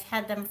I've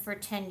had them for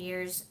 10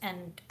 years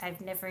and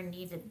I've never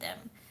needed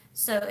them.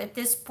 So at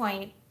this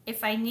point,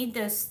 if I need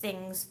those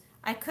things,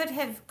 I could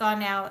have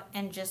gone out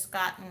and just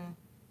gotten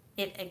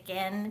it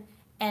again,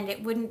 and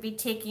it wouldn't be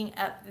taking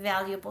up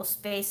valuable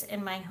space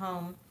in my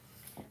home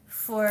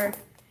for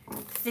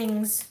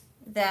things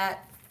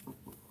that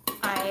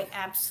I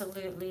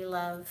absolutely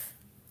love.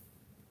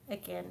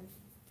 Again,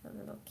 the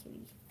little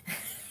kitty.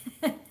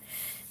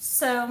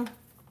 So,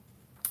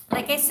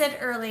 like I said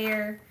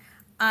earlier,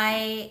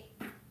 I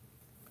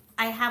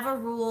have a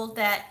rule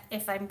that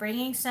if I'm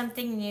bringing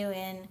something new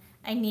in,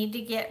 I need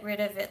to get rid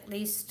of at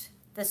least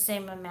the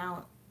same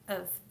amount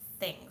of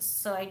things.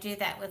 So I do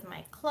that with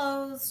my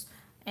clothes,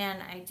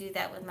 and I do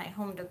that with my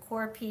home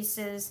decor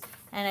pieces,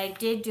 and I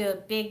did do a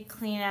big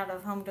clean out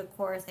of home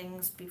decor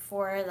things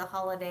before the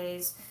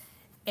holidays,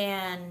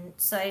 and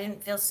so I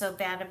didn't feel so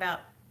bad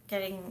about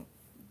getting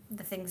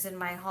the things in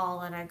my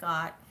haul that I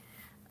got.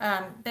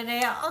 But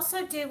I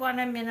also do want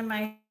to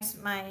minimize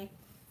my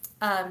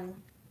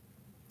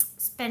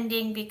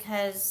spending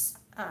because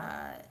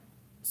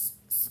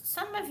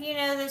some of you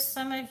know this,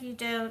 some of you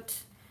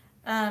don't.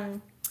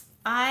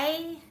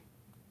 I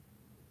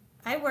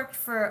worked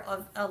for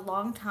a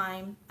long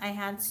time. I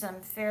had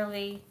some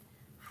fairly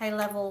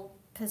high-level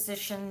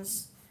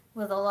positions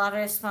with a lot of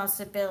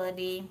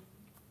responsibility.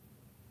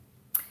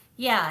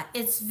 Yeah,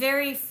 it's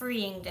very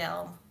freeing,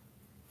 Dell.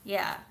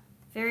 Yeah,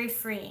 very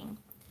freeing.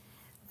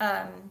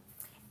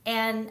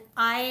 And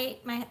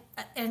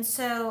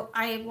so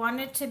I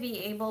wanted to be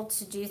able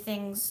to do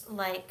things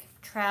like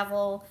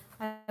travel.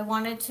 I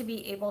wanted to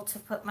be able to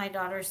put my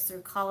daughters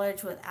through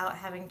college without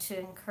having to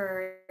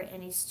incur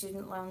any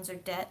student loans or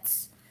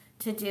debts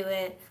to do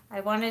it. I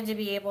wanted to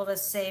be able to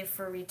save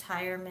for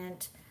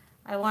retirement.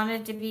 I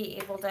wanted to be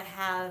able to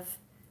have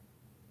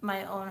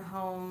my own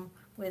home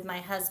with my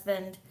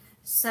husband.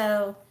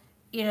 So,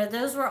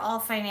 those were all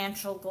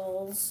financial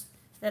goals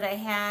that I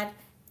had.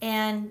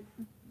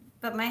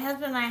 But my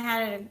husband and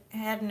I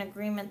had an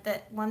agreement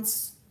that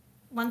once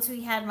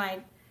we had my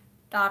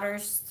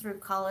daughters through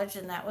college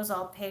and that was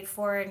all paid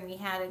for, and we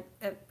had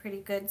a pretty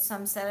good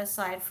sum set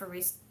aside for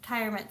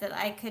retirement, that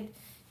I could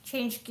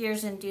change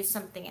gears and do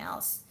something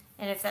else.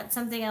 And if that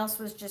something else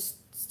was just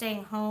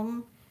staying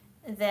home,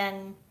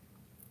 then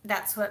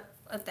that's what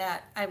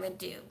that I would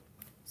do.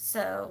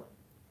 So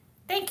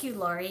thank you,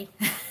 Lori.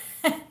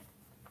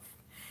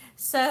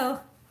 So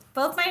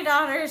both my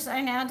daughters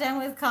are now done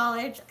with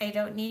college. I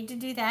don't need to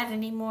do that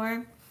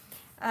anymore.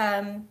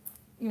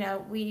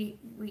 We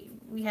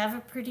have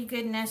a pretty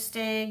good nest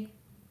egg.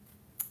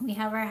 We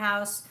have our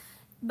house.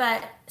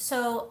 But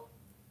so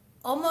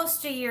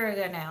almost a year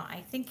ago now,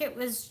 I think it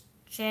was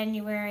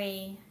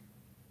January,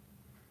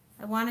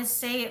 I want to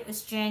say it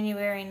was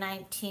January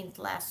 19th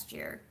last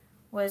year,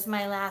 was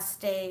my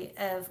last day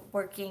of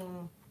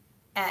working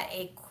at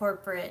a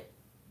corporate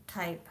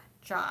type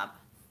job.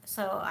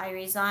 So I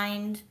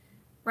resigned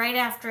right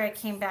after I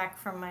came back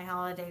from my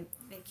holiday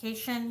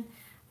vacation.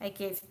 I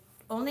gave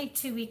only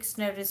 2 weeks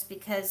notice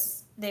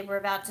because they were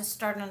about to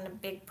start on a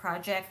big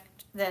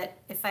project that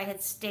if I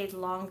had stayed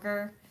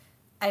longer,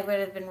 I would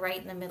have been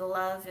right in the middle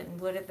of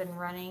and would have been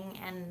running,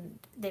 and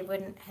they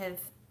wouldn't have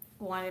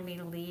wanted me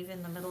to leave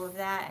in the middle of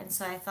that. And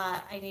so I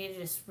thought I needed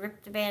to just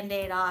rip the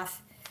Band-Aid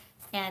off,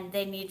 and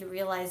they need to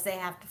realize they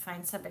have to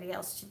find somebody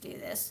else to do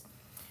this.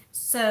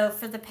 So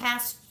for the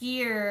past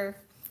year,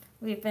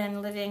 we've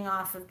been living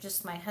off of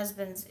just my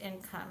husband's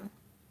income,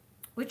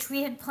 which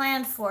we had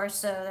planned for,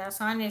 so that's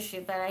not an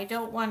issue. But I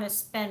don't want to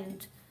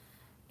spend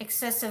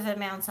excessive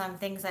amounts on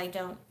things I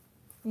don't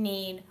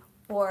need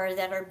or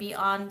that are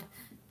beyond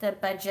the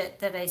budget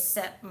that I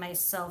set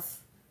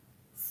myself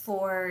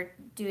for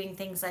doing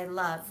things I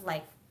love,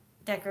 like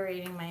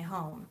decorating my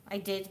home. I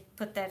did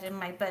put that in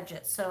my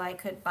budget so I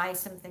could buy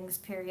some things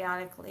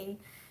periodically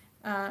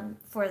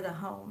for the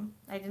home.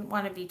 I didn't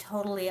want to be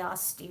totally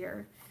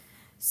austere.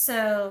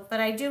 So, but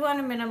I do want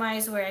to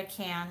minimize where I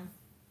can.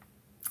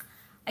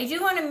 I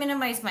do want to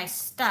minimize my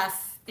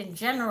stuff in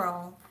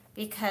general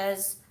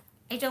because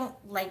I don't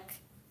like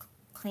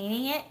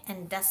cleaning it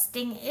and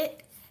dusting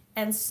it.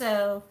 And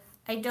so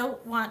I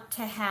don't want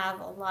to have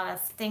a lot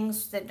of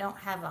things that don't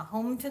have a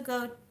home to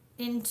go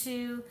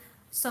into.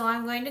 So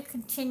I'm going to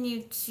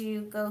continue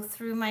to go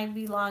through my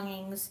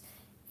belongings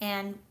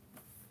and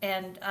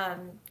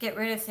get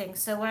rid of things.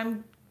 So what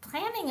I'm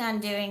planning on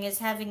doing is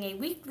having a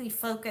weekly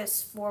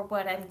focus for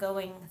what I'm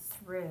going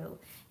through.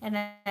 And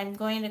I'm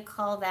going to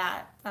call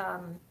that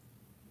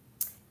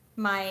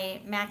my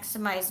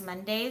Maximize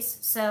Mondays.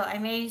 So I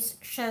may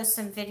show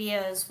some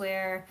videos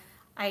where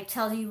I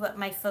tell you what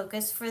my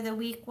focus for the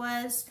week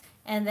was,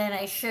 and then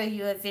I show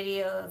you a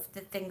video of the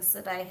things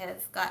that I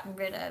have gotten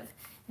rid of.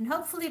 And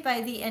hopefully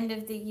by the end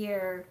of the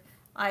year,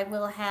 I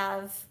will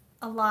have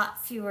a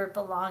lot fewer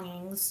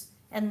belongings.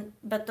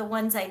 But the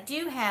ones I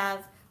do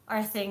have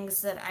are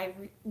things that I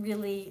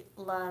really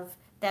love,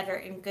 that are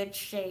in good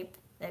shape,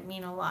 that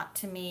mean a lot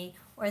to me,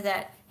 or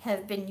that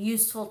have been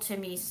useful to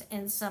me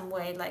in some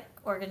way, like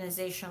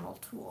organizational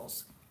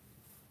tools.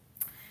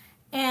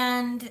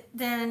 And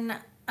then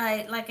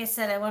like I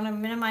said, I want to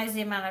minimize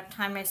the amount of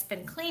time I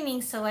spend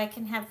cleaning so I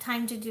can have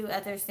time to do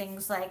other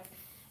things like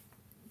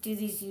do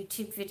these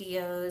YouTube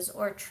videos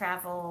or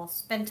travel,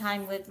 spend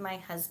time with my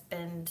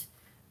husband,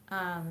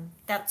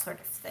 that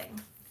sort of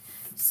thing.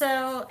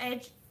 So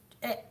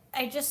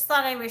I just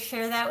thought I would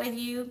share that with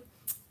you.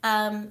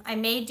 I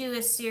may do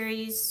a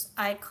series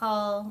I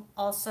call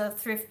also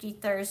Thrifty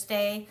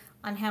Thursday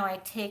on how I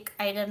take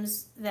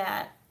items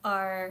that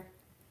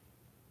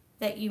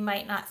you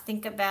might not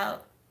think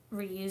about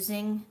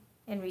reusing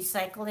and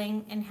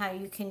recycling, and how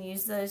you can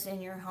use those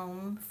in your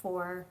home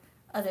for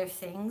other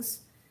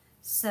things.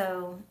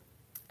 So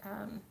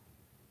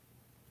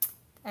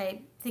I'm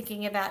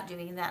thinking about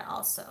doing that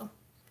also.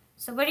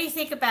 So what do you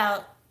think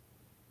about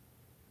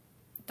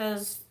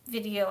those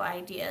video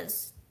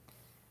ideas?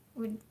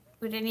 Would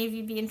any of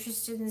you be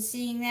interested in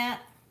seeing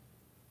that?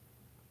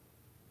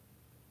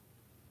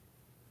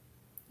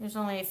 There's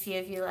only a few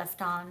of you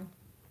left on.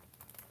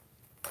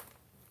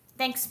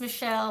 Thanks,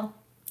 Michelle.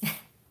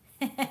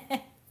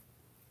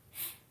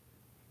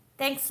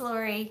 Thanks,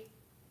 Lori.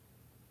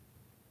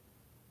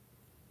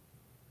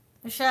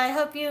 Michelle, I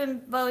hope you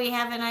and Bowie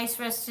have a nice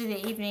rest of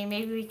the evening.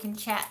 Maybe we can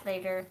chat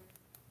later.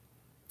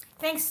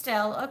 Thanks,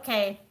 Stell.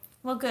 Okay.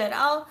 Well, good.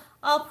 I'll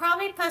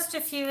probably post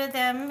a few of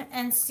them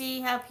and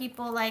see how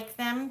people like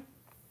them.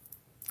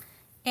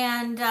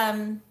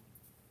 And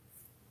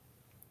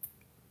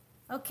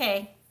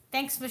okay.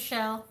 Thanks,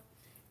 Michelle.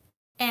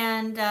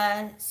 And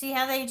see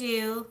how they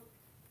do.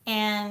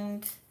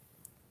 And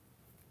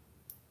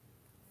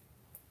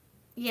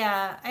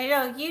yeah, I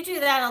know you do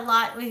that a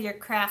lot with your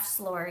crafts,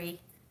 Lori.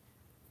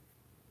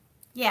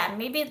 Yeah,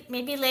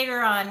 maybe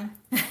later on.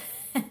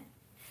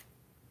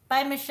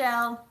 Bye,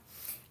 Michelle.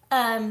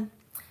 You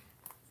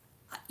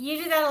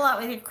do that a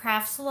lot with your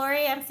crafts,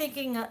 Lori. I'm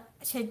thinking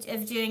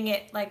of doing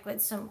it like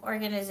with some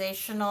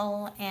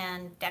organizational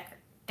and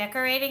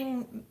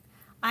decorating.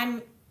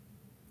 I'm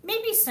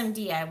maybe some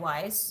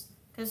DIYs,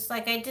 because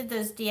like I did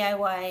those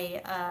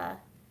DIY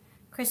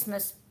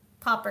Christmas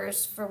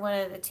poppers for one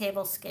of the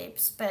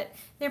tablescapes, but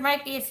there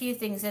might be a few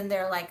things in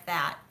there like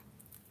that.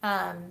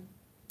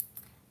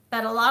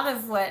 But a lot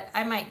of what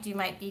I might do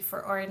might be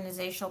for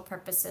organizational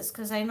purposes,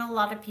 because I know a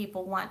lot of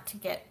people want to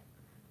get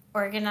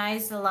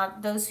organized. A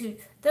lot those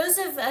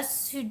of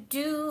us who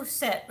do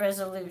set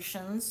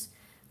resolutions,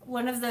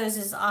 one of those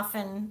is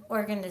often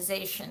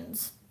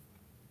organizations.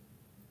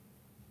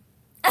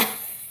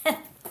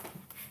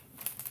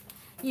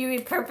 You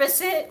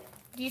repurpose it?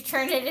 Do you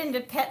turn it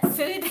into pet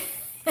food?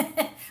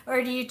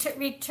 Or do you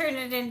return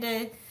it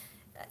into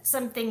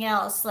something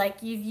else?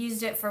 Like you've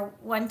used it for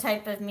one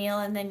type of meal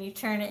and then you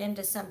turn it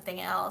into something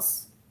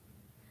else.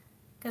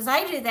 Because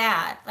I do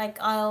that. Like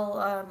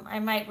I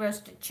might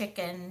roast a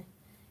chicken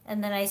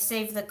and then I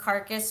save the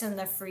carcass in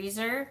the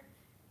freezer,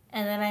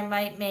 and then I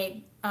might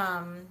make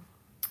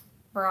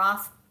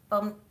broth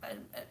out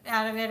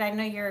of it. I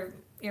know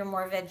you're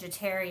more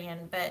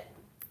vegetarian, but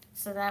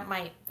so that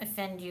might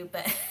offend you,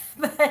 but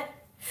but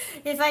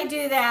if I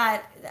do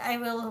that, I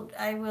will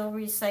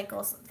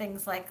recycle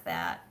things like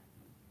that.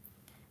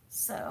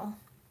 So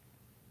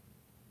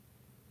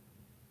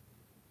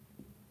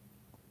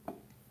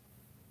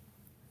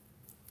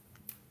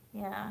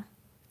yeah.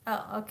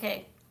 Oh,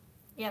 okay.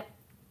 Yep.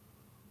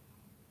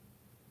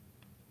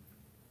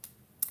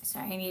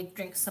 Sorry, I need to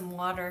drink some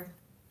water.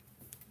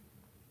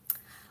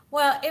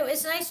 Well, it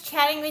was nice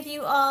chatting with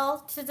you all.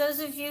 To those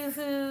of you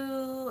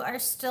who are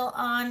still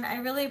on, I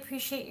really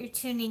appreciate your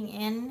tuning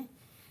in.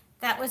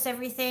 That was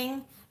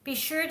everything. Be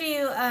sure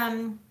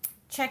to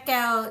check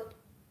out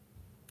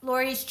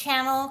Lori's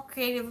channel,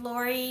 Creative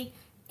Lori,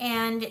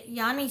 and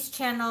Yanni's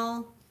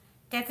channel,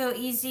 Deco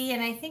Easy,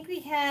 and I think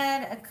we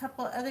had a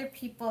couple other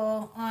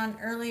people on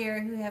earlier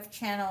who have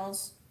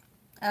channels.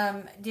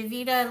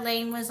 Davita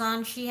Lane was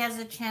on. She has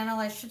a channel.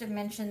 I should have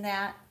mentioned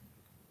that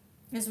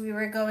as we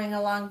were going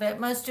along, but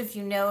most of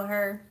you know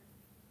her.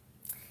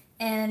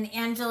 And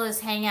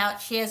Angela's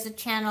Hangout, she has a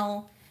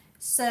channel.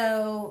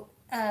 So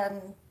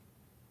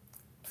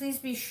please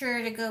be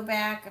sure to go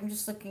back. I'm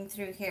just looking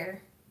through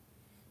here.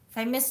 If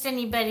I missed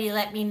anybody,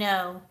 let me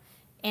know.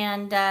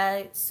 And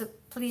so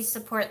please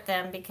support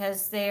them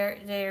because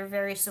they're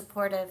very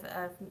supportive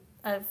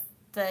of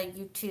the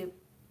YouTube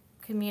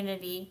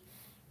community.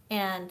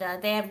 And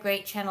they have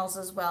great channels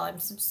as well. I'm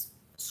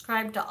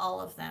subscribed to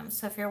all of them.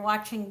 So if you're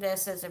watching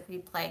this as a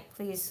replay,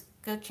 please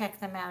go check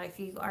them out if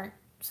you aren't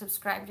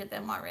subscribed to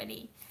them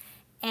already.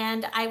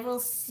 And I will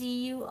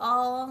see you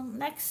all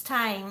next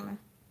time.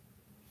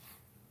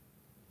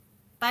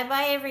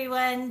 Bye-bye,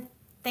 everyone.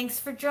 Thanks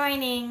for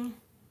joining.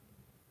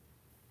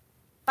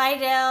 Bye,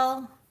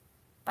 Del.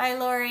 Bye,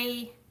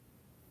 Lori.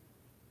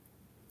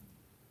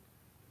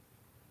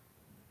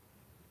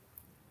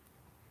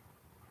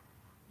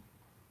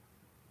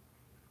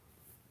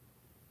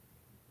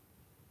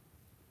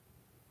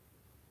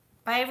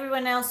 Bye,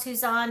 everyone else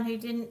who's on who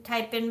didn't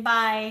type in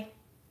bye.